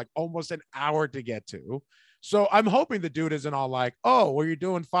driving like almost an hour to get to. So I'm hoping the dude isn't all like, oh, well, you're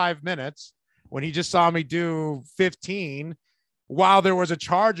doing 5 minutes when he just saw me do 15 while there was a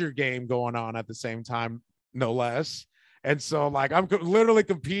Charger game going on at the same time, no less. And so like I'm literally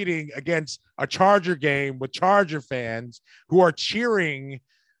competing against a Charger game with Charger fans who are cheering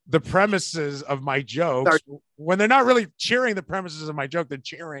the premises of my jokes when they're not really cheering the premises of my joke. They're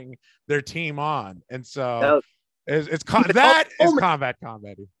cheering their team on. And so it's combat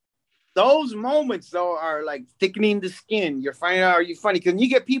comedy. Those moments though are like thickening the skin. You're finding out, are you funny? Because you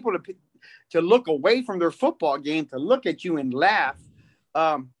get people to look away from their football game to look at you and laugh.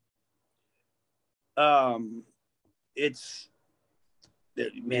 It's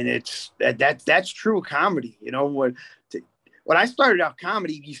that's true comedy. When I started out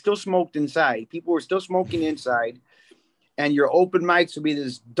comedy, you still smoked inside. People were still smoking inside, and your open mics would be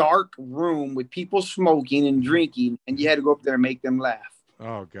this dark room with people smoking and drinking, and you had to go up there and make them laugh.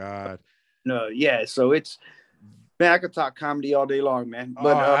 Oh God. No, yeah. So man, I could talk comedy all day long, man.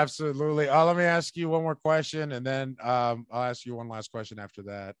 But absolutely. Let me ask you one more question, and then I'll ask you one last question after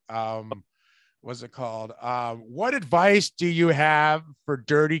that. What's it called? What advice do you have for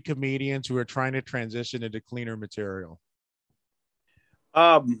dirty comedians who are trying to transition into cleaner material?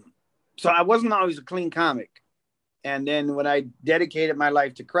 So I wasn't always a clean comic. And then when I dedicated my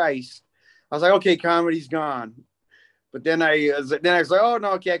life to Christ, I was like, okay, comedy's gone. But then I was like, oh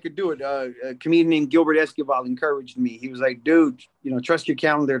no, okay, I could do it. A comedian named Gilbert Esquivel encouraged me. He was like, dude, trust your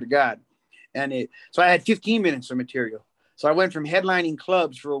calendar to God. So I had 15 minutes of material. So I went from headlining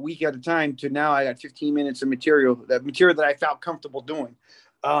clubs for a week at a time to now I got 15 minutes of material that I felt comfortable doing.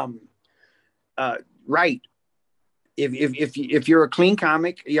 Right. If you're a clean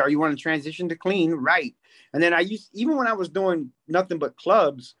comic, or you want to transition to clean, right. And then even when I was doing nothing but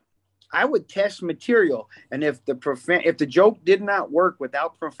clubs, I would test material. And if the joke did not work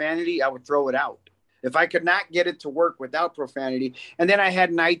without profanity, I would throw it out. If I could not get it to work without profanity. And then I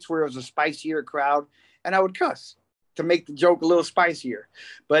had nights where it was a spicier crowd and I would cuss to make the joke a little spicier.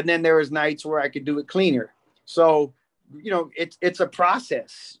 But then there was nights where I could do it cleaner. So, it's a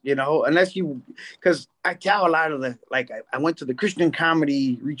process, because I tell a lot of I went to the Christian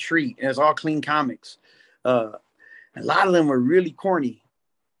comedy retreat and it's all clean comics. A lot of them were really corny.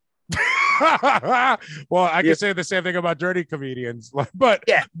 Well, I can say the same thing about dirty comedians, but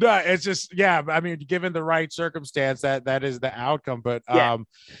yeah, no, it's just, I mean, given the right circumstance, that is the outcome. But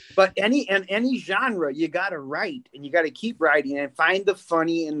but any genre, you got to write and you got to keep writing and find the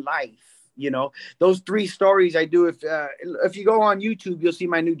funny in life. Those 3 stories I do. If you go on YouTube, you'll see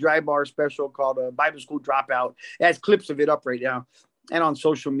my new Dry Bar special called Bible School Dropout. It has clips of it up right now and on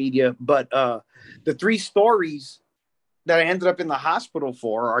social media. But the 3 stories that I ended up in the hospital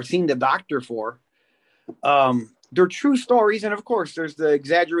for, or seeing the doctor for, they're true stories. And of course, there's the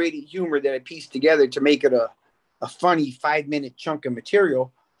exaggerated humor that I pieced together to make it a funny 5-minute chunk of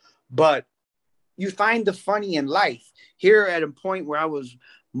material. But you find the funny in life. Here at a point where I was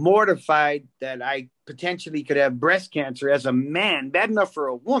mortified that I potentially could have breast cancer as a man. Bad enough for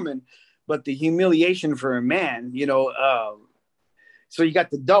a woman, but the humiliation for a man, so you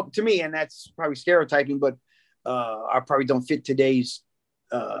got the double to me, and that's probably stereotyping, but I probably don't fit today's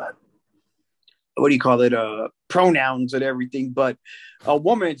what do you call it? Pronouns and everything. But a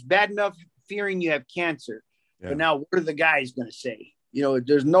woman, it's bad enough fearing you have cancer. Yeah. But now, what are the guys going to say?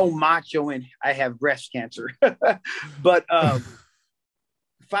 There's no macho in I have breast cancer. But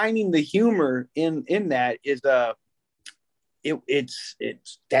finding the humor in that is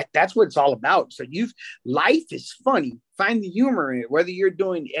that's what it's all about. So life is funny. Find the humor in it, whether you're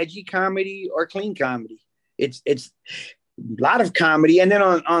doing edgy comedy or clean comedy. It's a lot of comedy, and then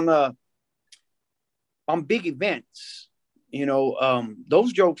on big events,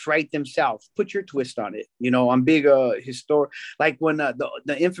 those jokes write themselves. Put your twist on it. I'm big historic, like when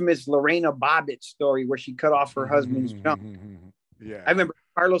the infamous Lorena Bobbitt story where she cut off her husband's junk. Yeah, I remember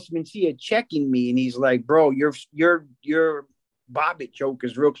Carlos Mencia checking me, and he's like, "Bro, your Bobbitt joke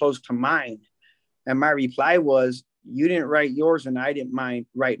is real close to mine," and my reply was, "You didn't write yours, and I didn't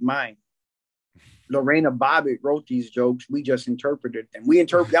write mine. Lorena Bobbitt wrote these jokes. We just interpreted them.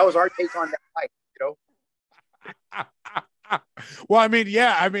 That was our take on that life, Well, I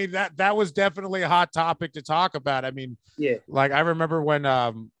mean, that was definitely a hot topic to talk about. I mean, yeah, like I remember when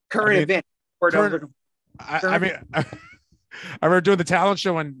current event. I remember doing the talent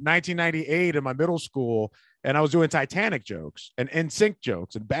show in 1998 in my middle school, and I was doing Titanic jokes and NSYNC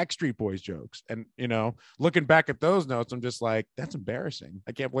jokes and Backstreet Boys jokes. And, looking back at those notes, I'm just like, that's embarrassing.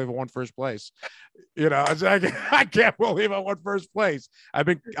 I can't believe I won first place. I can't believe I won first place. I've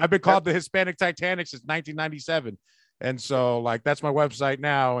been called the Hispanic Titanic since 1997. And so, like, that's my website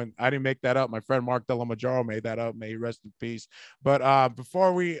now. And I didn't make that up. My friend Mark Delamajaro made that up. May he rest in peace. But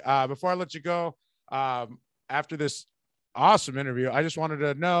before I let you go, after this awesome interview, I just wanted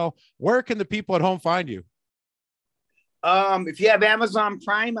to know, where can the people at home find you? If you have Amazon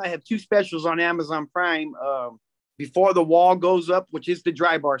Prime, I have 2 specials on Amazon Prime. Before the Wall Goes Up, which is the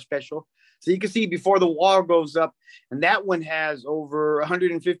Dry Bar special. So you can see Before the Wall Goes Up, and that one has over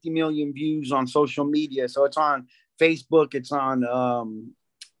 150 million views on social media. So it's on Facebook, it's on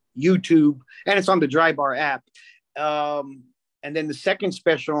YouTube, and it's on the Dry Bar app. And then the second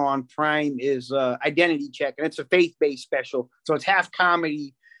special on Prime is Identity Check, and it's a faith-based special. So it's half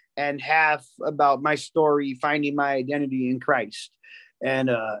comedy and half about my story, finding my identity in Christ. And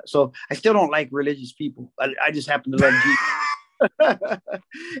so I still don't like religious people. I just happen to love Jesus.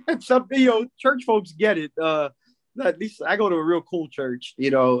 And some, church folks get it. At least I go to a real cool church,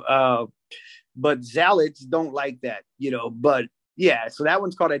 but zealots don't like that, but yeah, so that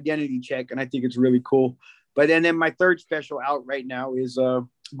one's called Identity Check, and I think it's really cool. But then my third special out right now is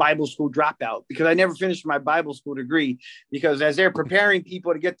Bible School Dropout, because I never finished my Bible school degree, because as they're preparing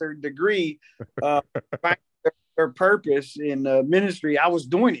people to get their degree, find their purpose in ministry, I was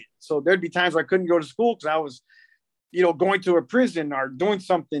doing it. So there'd be times where I couldn't go to school because I was, going to a prison or doing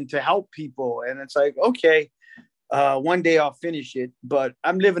something to help people. And it's like, okay, one day I'll finish it, but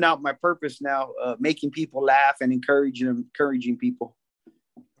I'm living out my purpose now, making people laugh and encouraging people.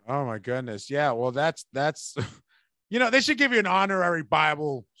 Oh my goodness. Yeah. Well, that's, they should give you an honorary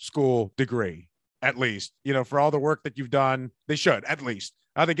Bible school degree, at least, for all the work that you've done. They should, at least.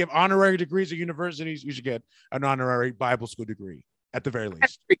 They give honorary degrees at universities. You should get an honorary Bible school degree at the very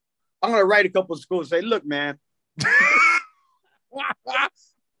least. I'm going to write a couple of schools and say, look, man.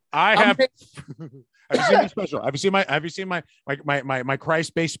 I have. Have you seen my special? Have you seen my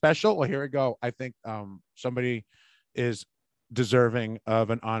Christ-based special? Well, here we go. I think somebody is deserving of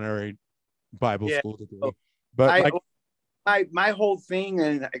an honorary Bible school degree. But my whole thing,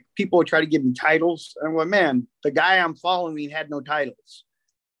 and people try to give me titles, and well, man, the guy I'm following had no titles.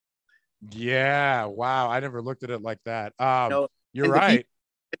 Yeah, wow, I never looked at it like that. You're right.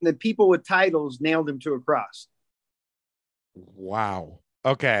 The people with titles nailed him to a cross. Wow.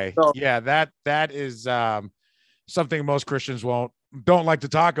 Okay. So, yeah, that is something most Christians don't like to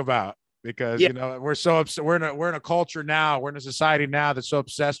talk about, because we're so upset. We're in a culture now, we're in a society now that's so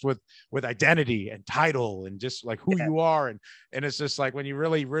obsessed with identity and title and just like who you are, and it's just like when you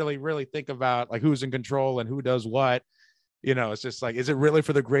really, really, really think about like who's in control and who does what, it's just like, is it really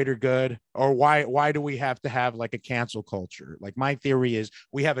for the greater good? Or why do we have to have like a cancel culture? Like, my theory is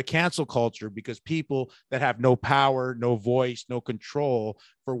we have a cancel culture because people that have no power, no voice, no control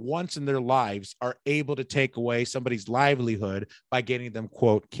for once in their lives are able to take away somebody's livelihood by getting them,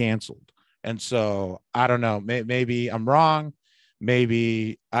 quote, canceled. And so I don't know, maybe I'm wrong.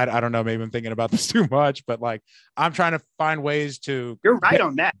 Maybe I don't know. Maybe I'm thinking about this too much, but like, I'm trying to find ways to. You're right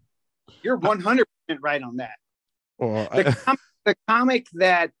on that. You're 100% right on that. Well, the comic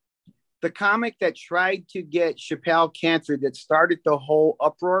that tried to get Chappelle canceled, that started the whole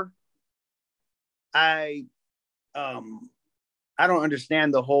uproar. I I don't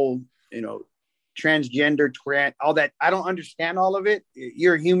understand the whole, transgender, all that. I don't understand all of it.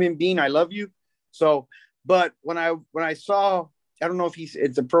 You're a human being. I love you. So, but when I saw, I don't know if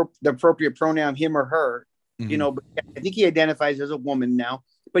it's the appropriate pronoun, him or her, but I think he identifies as a woman now.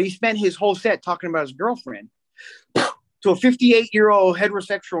 But he spent his whole set talking about his girlfriend to a 58-year-old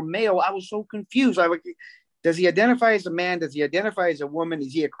heterosexual male. I was so confused. I like, does he identify as a man? Does he identify as a woman?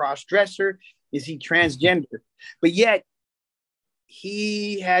 Is he a cross-dresser? Is he transgender? But yet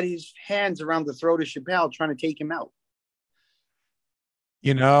he had his hands around the throat of Chappelle trying to take him out.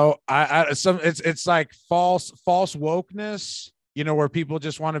 It's like false wokeness, where people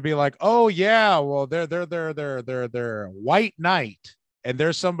just want to be like, oh yeah, well they're white knight. And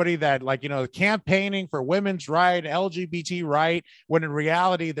there's somebody that campaigning for women's right, LGBT right, when in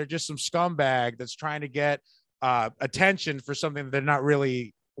reality, they're just some scumbag that's trying to get attention for something that they're not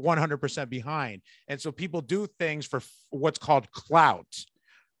really 100% behind. And so people do things for what's called clout,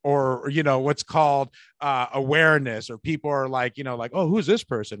 or what's called awareness, or people are like, oh, who's this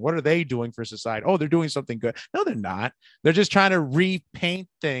person, what are they doing for society? Oh, they're doing something good. No, they're not. They're just trying to repaint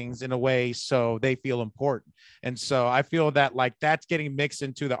things in a way so they feel important. And so I feel that that's getting mixed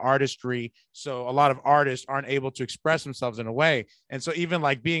into the artistry, so a lot of artists aren't able to express themselves in a way. And so even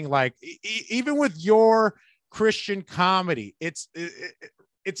being even with your Christian comedy, it's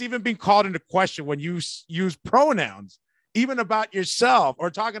even being called into question when you use pronouns, even about yourself, or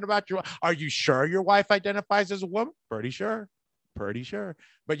talking about are you sure your wife identifies as a woman? Pretty sure.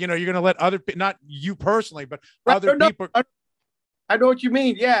 But you're going to let other people, not you personally, but other people. I know what you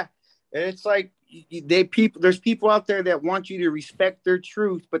mean. Yeah. And it's like there's people out there that want you to respect their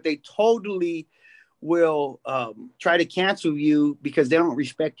truth, but they totally will try to cancel you because they don't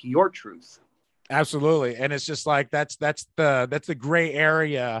respect your truth. Absolutely. And it's just that's the gray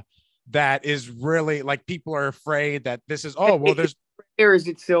area that is really people are afraid that this is, oh, well, there's here, is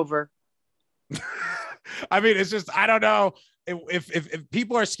it silver? I mean, it's just, I don't know if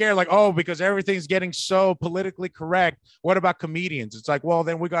people are scared, oh, because everything's getting so politically correct. What about comedians? It's like, well,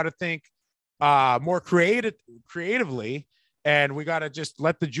 then we got to think more creatively, and we got to just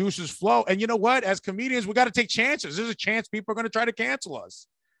let the juices flow. And you know what? As comedians, we got to take chances. There's a chance people are going to try to cancel us.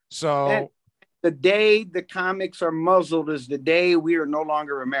 So. And the day the comics are muzzled is the day we are no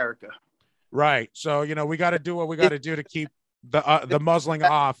longer America. Right. So, we got to do what we got to do to keep the muzzling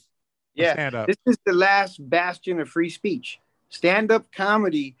off. Yeah. Stand-up. This is the last bastion of free speech. Stand-up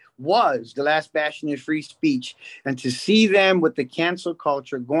comedy was the last bastion of free speech. And to see them with the cancel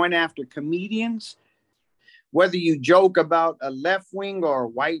culture going after comedians, whether you joke about a left-wing or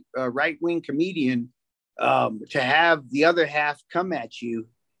right-wing comedian, to have the other half come at you,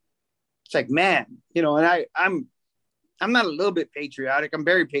 it's like, man, and I'm not a little bit patriotic. I'm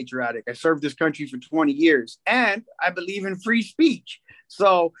very patriotic. I served this country for 20 years, and I believe in free speech.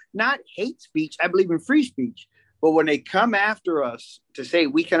 So not hate speech. I believe in free speech. But when they come after us to say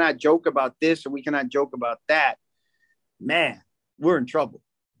we cannot joke about this or we cannot joke about that, man, we're in trouble.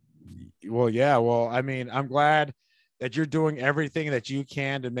 Well, yeah. Well, I mean, I'm glad that you're doing everything that you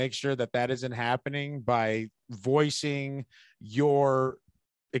can to make sure that isn't happening by voicing your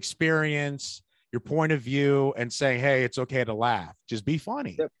experience, your point of view, and saying, hey, it's okay to laugh, just be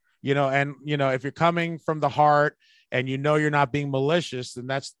funny. Yep. And if you're coming from the heart and you're not being malicious, then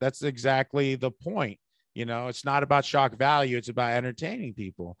that's exactly the point. It's not about shock value, it's about entertaining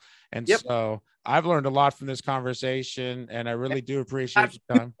people. And yep. So I've learned a lot from this conversation, and I really do appreciate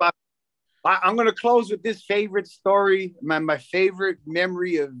your time. I'm going to close with this favorite story, my favorite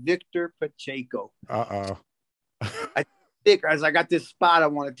memory of Victor Pacheco. Vic, as I got this spot I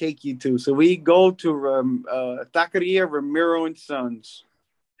want to take you to. So we go to Taqueria Ramiro and Sons,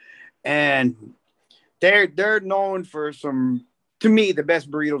 and they're known for to me, the best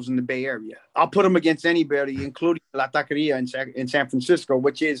burritos in the Bay Area. I'll put them against anybody, including La Taqueria in San Francisco,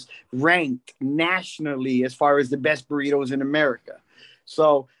 which is ranked nationally as far as the best burritos in America.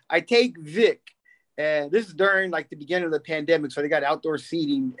 So I take Vic, and this is during the beginning of the pandemic, so they got outdoor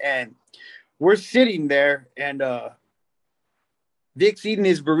seating, and we're sitting there, and Vic's eating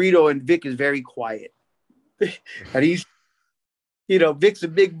his burrito, and Vic is very quiet. And he's, Vic's a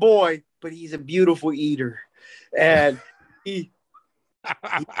big boy, but he's a beautiful eater. And he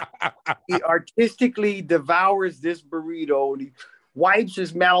artistically devours this burrito, and he wipes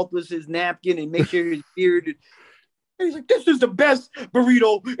his mouth with his napkin and makes sure his beard. And he's like, this is the best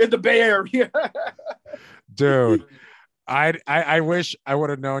burrito in the Bay Area. Dude. I wish I would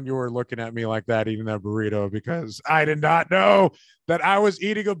have known you were looking at me like that eating that burrito, because I did not know that I was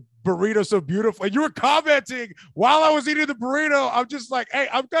eating a burrito so beautiful. And you were commenting while I was eating the burrito. I'm just like, hey,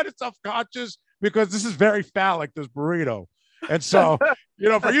 I'm kind of self-conscious because this is very phallic, this burrito. And so,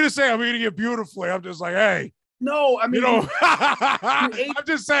 for you to say I'm eating it beautifully, I'm just like, hey. No, I mean, I'm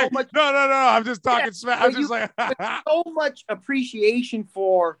just saying, so no, I'm just talking smack. I'm just like, so much appreciation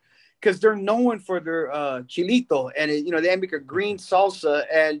for, because they're known for their chilito, and they make a green salsa,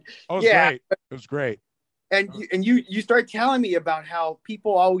 and great. It was great. And you start telling me about how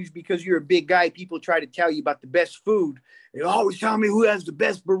people always, because you're a big guy, people try to tell you about the best food. They always tell me who has the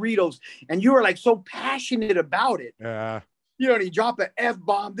best burritos, and you were like so passionate about it. Yeah. And you drop an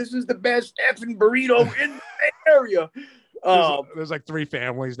F-bomb. This is the best effing burrito in the area. There's like 3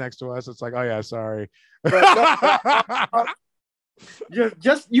 families next to us. It's like, oh yeah, sorry. You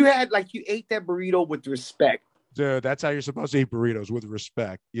ate that burrito with respect. Dude, that's how you're supposed to eat burritos, with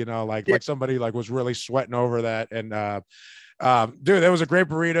respect. Like somebody was really sweating over that. And dude, that was a great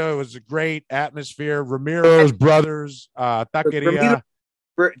burrito. It was a great atmosphere. Ramiro's brothers, Taqueria.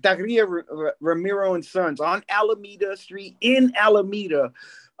 Taqueria Ramiro and Sons on Alameda Street in Alameda.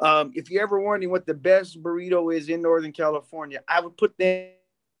 If you're ever wondering what the best burrito is in Northern California, I would put them.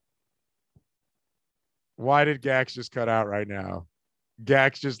 Why did Gax just cut out right now?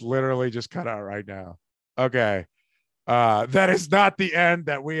 Gax just literally just cut out right now. Okay. That is not the end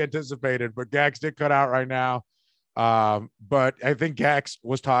that we anticipated, but Gax did cut out right now. But I think Gax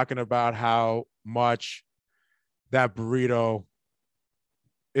was talking about how much that burrito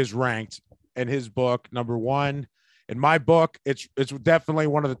is ranked in his book number 1. In my book, it's definitely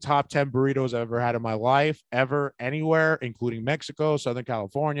one of the top 10 burritos I've ever had in my life, ever, anywhere, including Mexico, Southern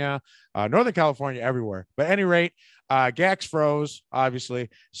California, Northern California, everywhere. But at any rate, Gax froze, obviously.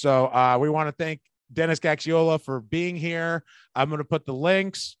 So we want to thank Dennis Gaxiola for being here. I'm going to put the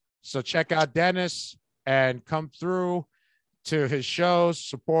links. So check out Dennis and come through to his shows,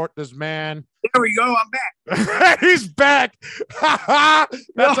 support this man. There we go. I'm back. He's back.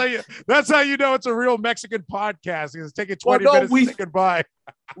 That's how you know it's a real Mexican podcast. It's taking 20 minutes to say goodbye.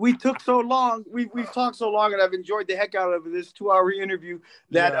 We took so long. We've talked so long, and I've enjoyed the heck out of this 2-hour interview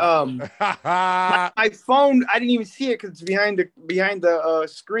that my phone, I didn't even see it because it's behind the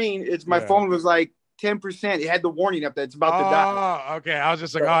screen. My phone was like 10%. It had the warning up that it's about to die. Oh, okay. I was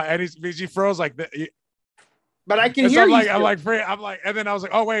just like, and he froze like that. But I can hear you. I'm like, and then I was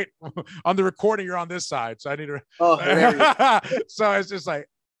like, oh wait, on the recording you're on this side, so I need to. So it's just like,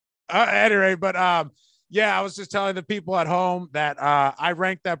 anyway, but I was just telling the people at home that I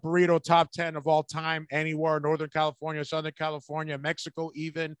ranked that burrito top 10 of all time anywhere, Northern California, Southern California, Mexico,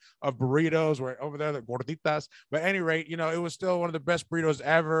 even, of burritos. We're over there, the gorditas. But at any rate, it was still one of the best burritos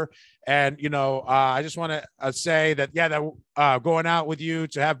ever. And I just want to say that going out with you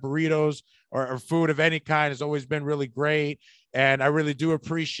to have burritos or food of any kind has always been really great. And I really do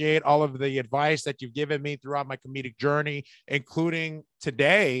appreciate all of the advice that you've given me throughout my comedic journey, including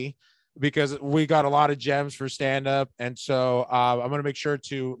today, because we got a lot of gems for stand-up. And so I'm going to make sure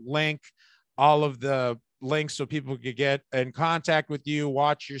to link all of the links so people could get in contact with you,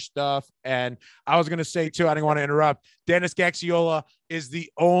 watch your stuff. And I was going to say too, I didn't want to interrupt, Dennis Gaxiola is the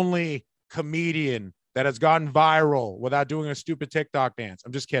only comedian that has gotten viral without doing a stupid TikTok dance.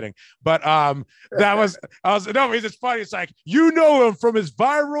 I'm just kidding. But it's funny. It's like, him from his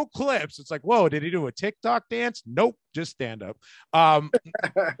viral clips. It's like, whoa, did he do a TikTok dance? Nope, just stand up.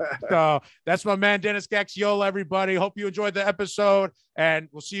 So that's my man, Dennis Gaxiola, everybody. Hope you enjoyed the episode, and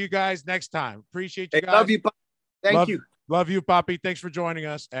we'll see you guys next time. Appreciate you guys. Love you. Thank you. Love you, Poppy. Thanks for joining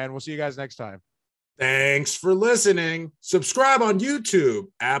us, and we'll see you guys next time. Thanks for listening. Subscribe on YouTube,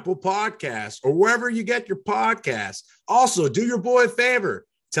 Apple Podcasts, or wherever you get your podcasts. Also, do your boy a favor.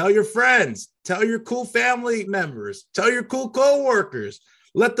 Tell your friends. Tell your cool family members. Tell your cool coworkers.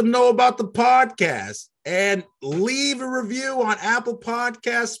 Let them know about the podcast. And leave a review on Apple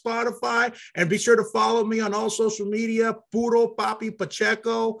Podcasts, Spotify. And be sure to follow me on all social media, Puro Papi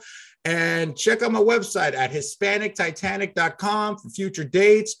Pacheco. And check out my website at HispanicTitanic.com for future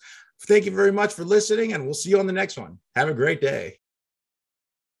dates. Thank you very much for listening, and we'll see you on the next one. Have a great day.